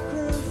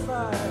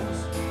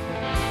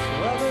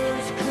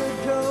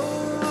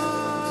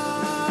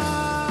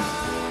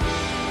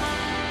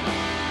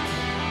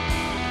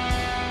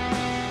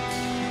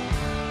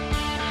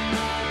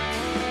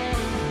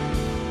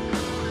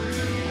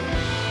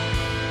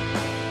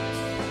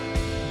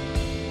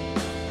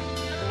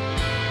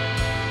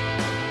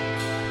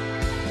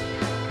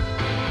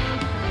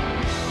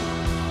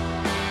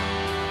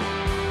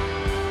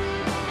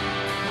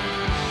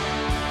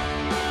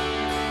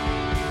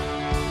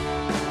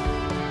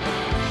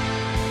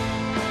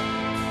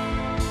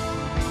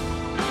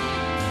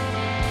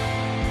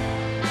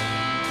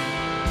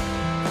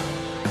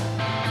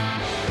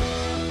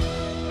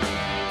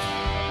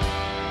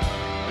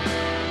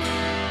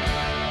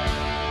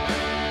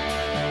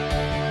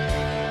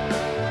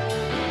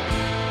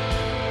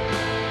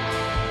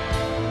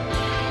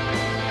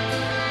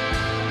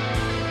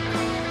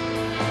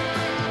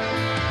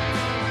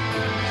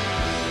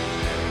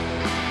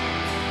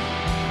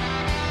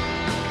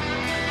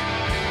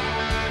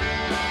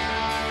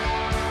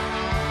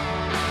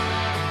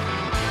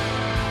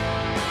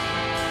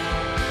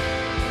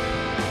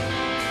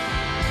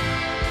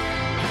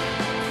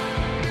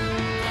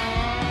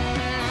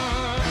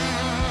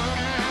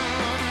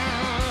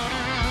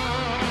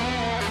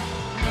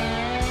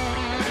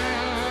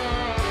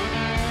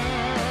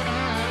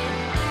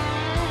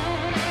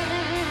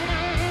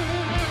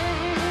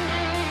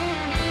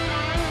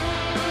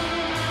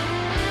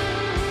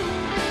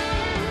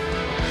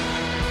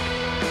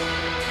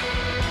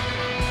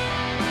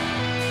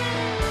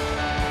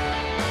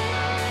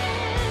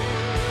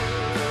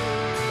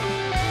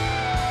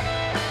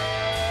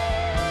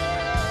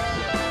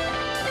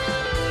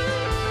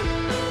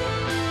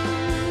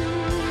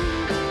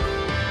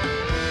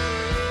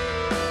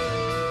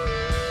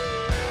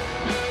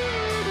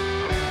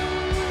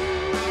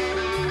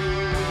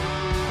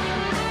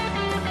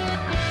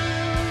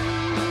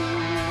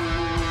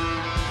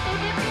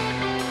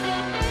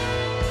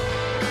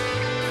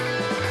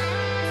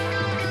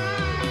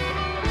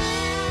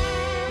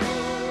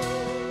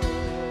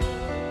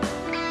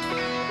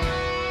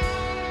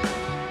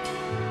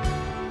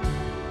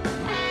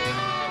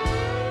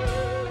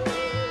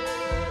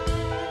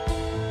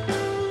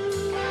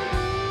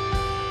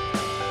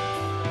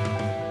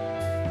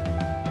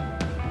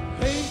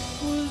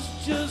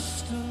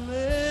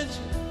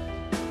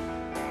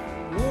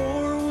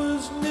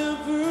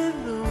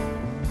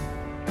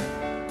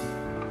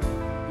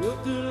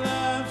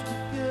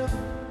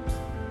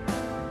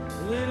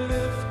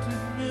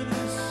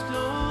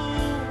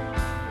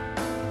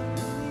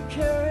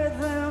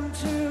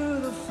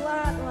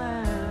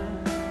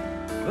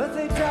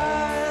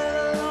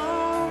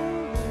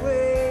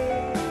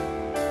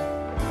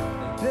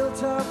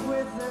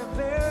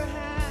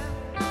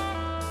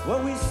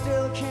what we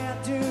still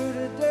can't do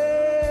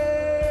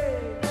today.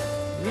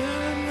 And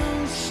I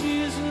know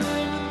she's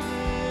living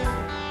there.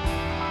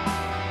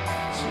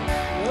 She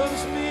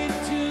loves me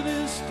to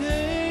this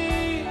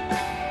day.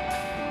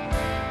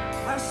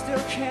 I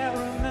still can't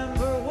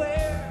remember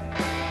where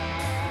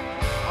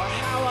or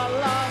how I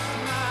lost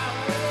my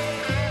way.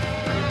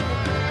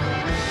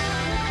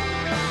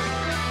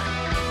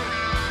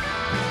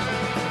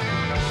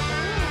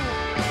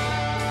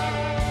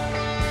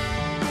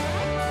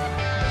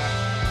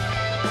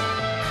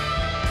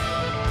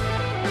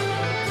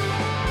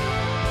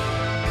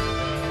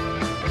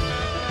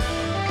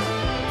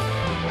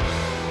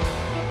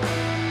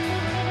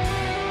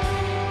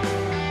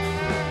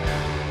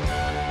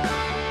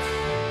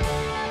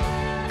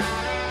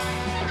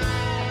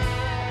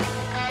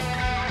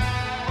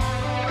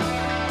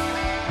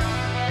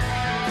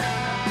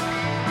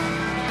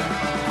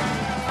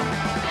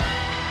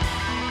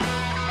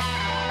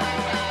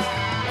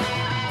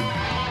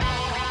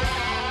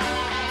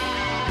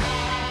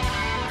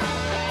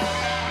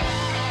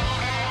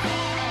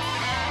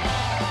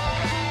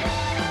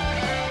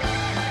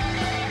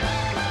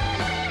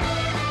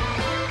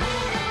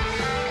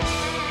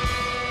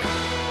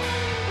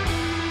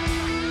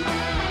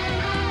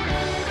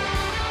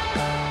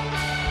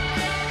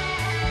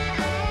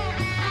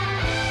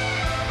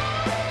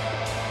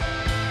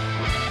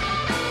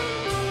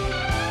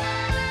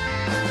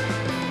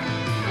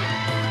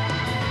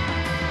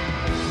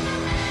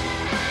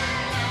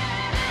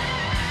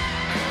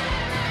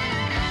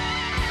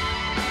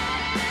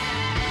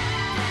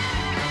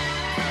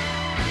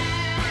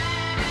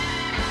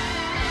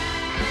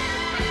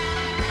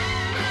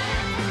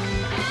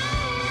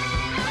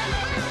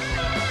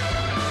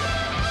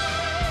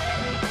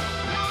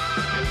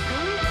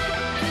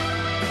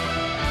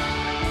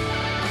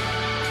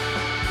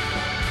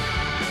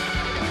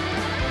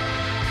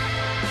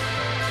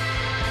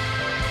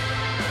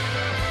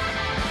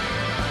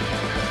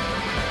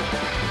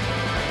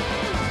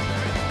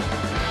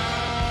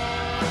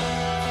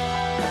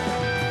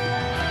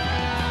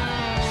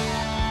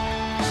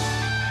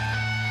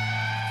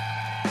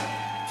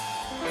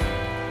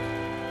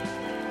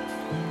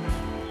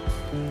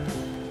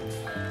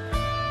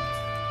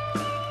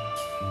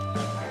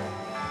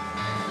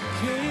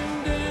 Came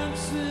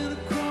dancing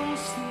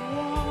across the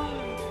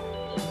water,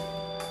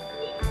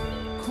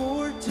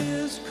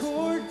 Cortez,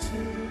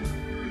 Cortez.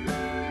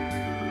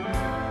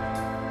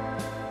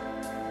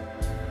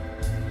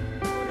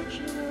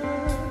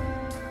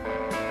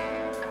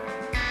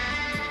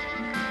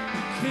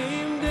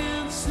 Came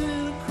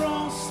dancing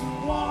across the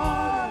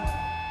water,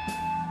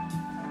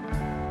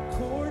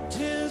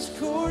 Cortez,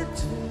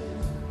 Cortez.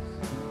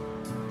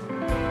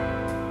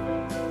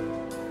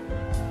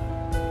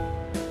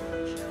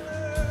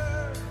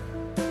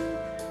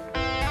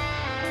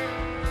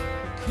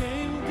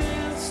 Came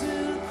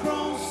dancing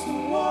across the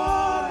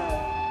water,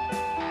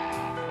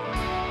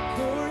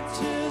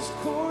 Cortez,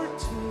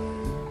 Cortez.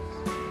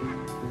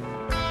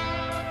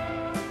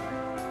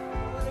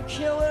 What a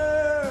killer.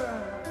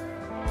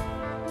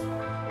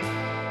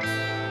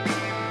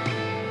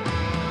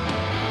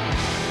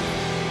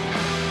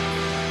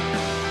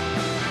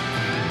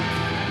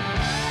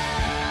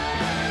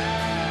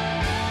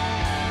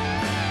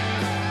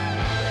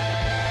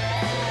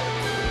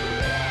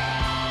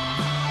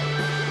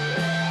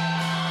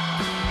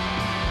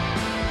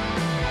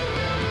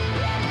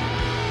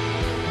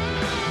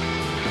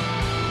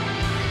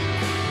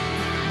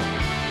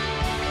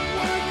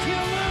 What a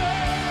killer.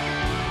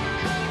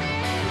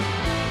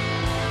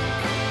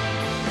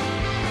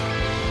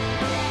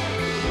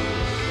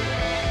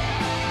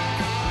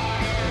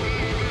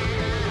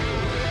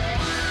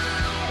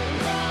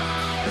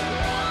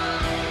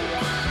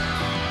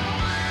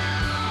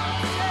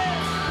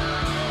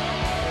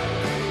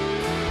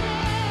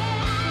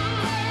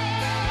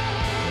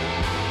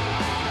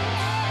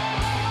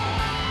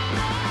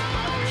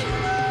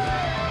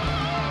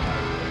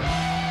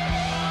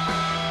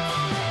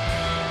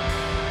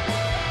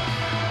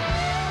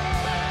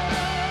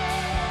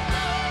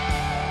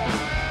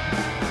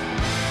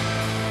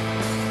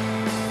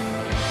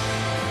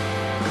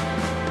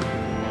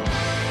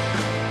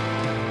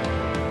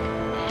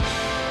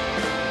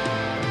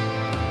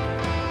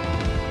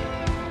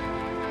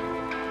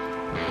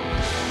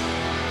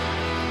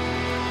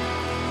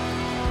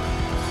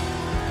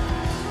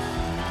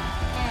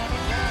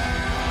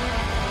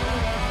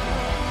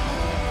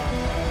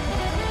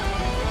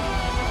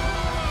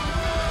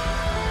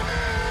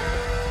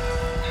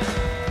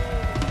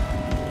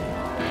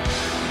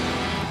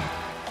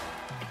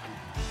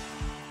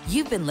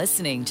 You've been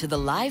listening to the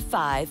Live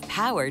 5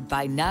 powered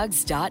by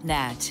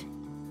Nugs.net.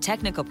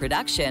 Technical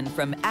production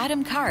from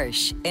Adam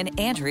Karsh and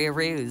Andrea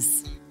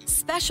Ruse.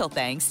 Special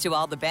thanks to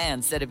all the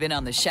bands that have been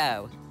on the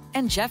show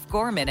and Jeff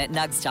Gorman at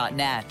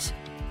Nugs.net.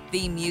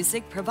 Theme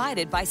music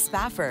provided by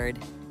Spafford.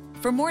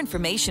 For more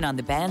information on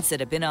the bands that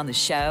have been on the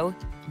show,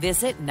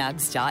 visit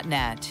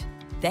Nugs.net.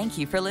 Thank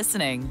you for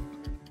listening.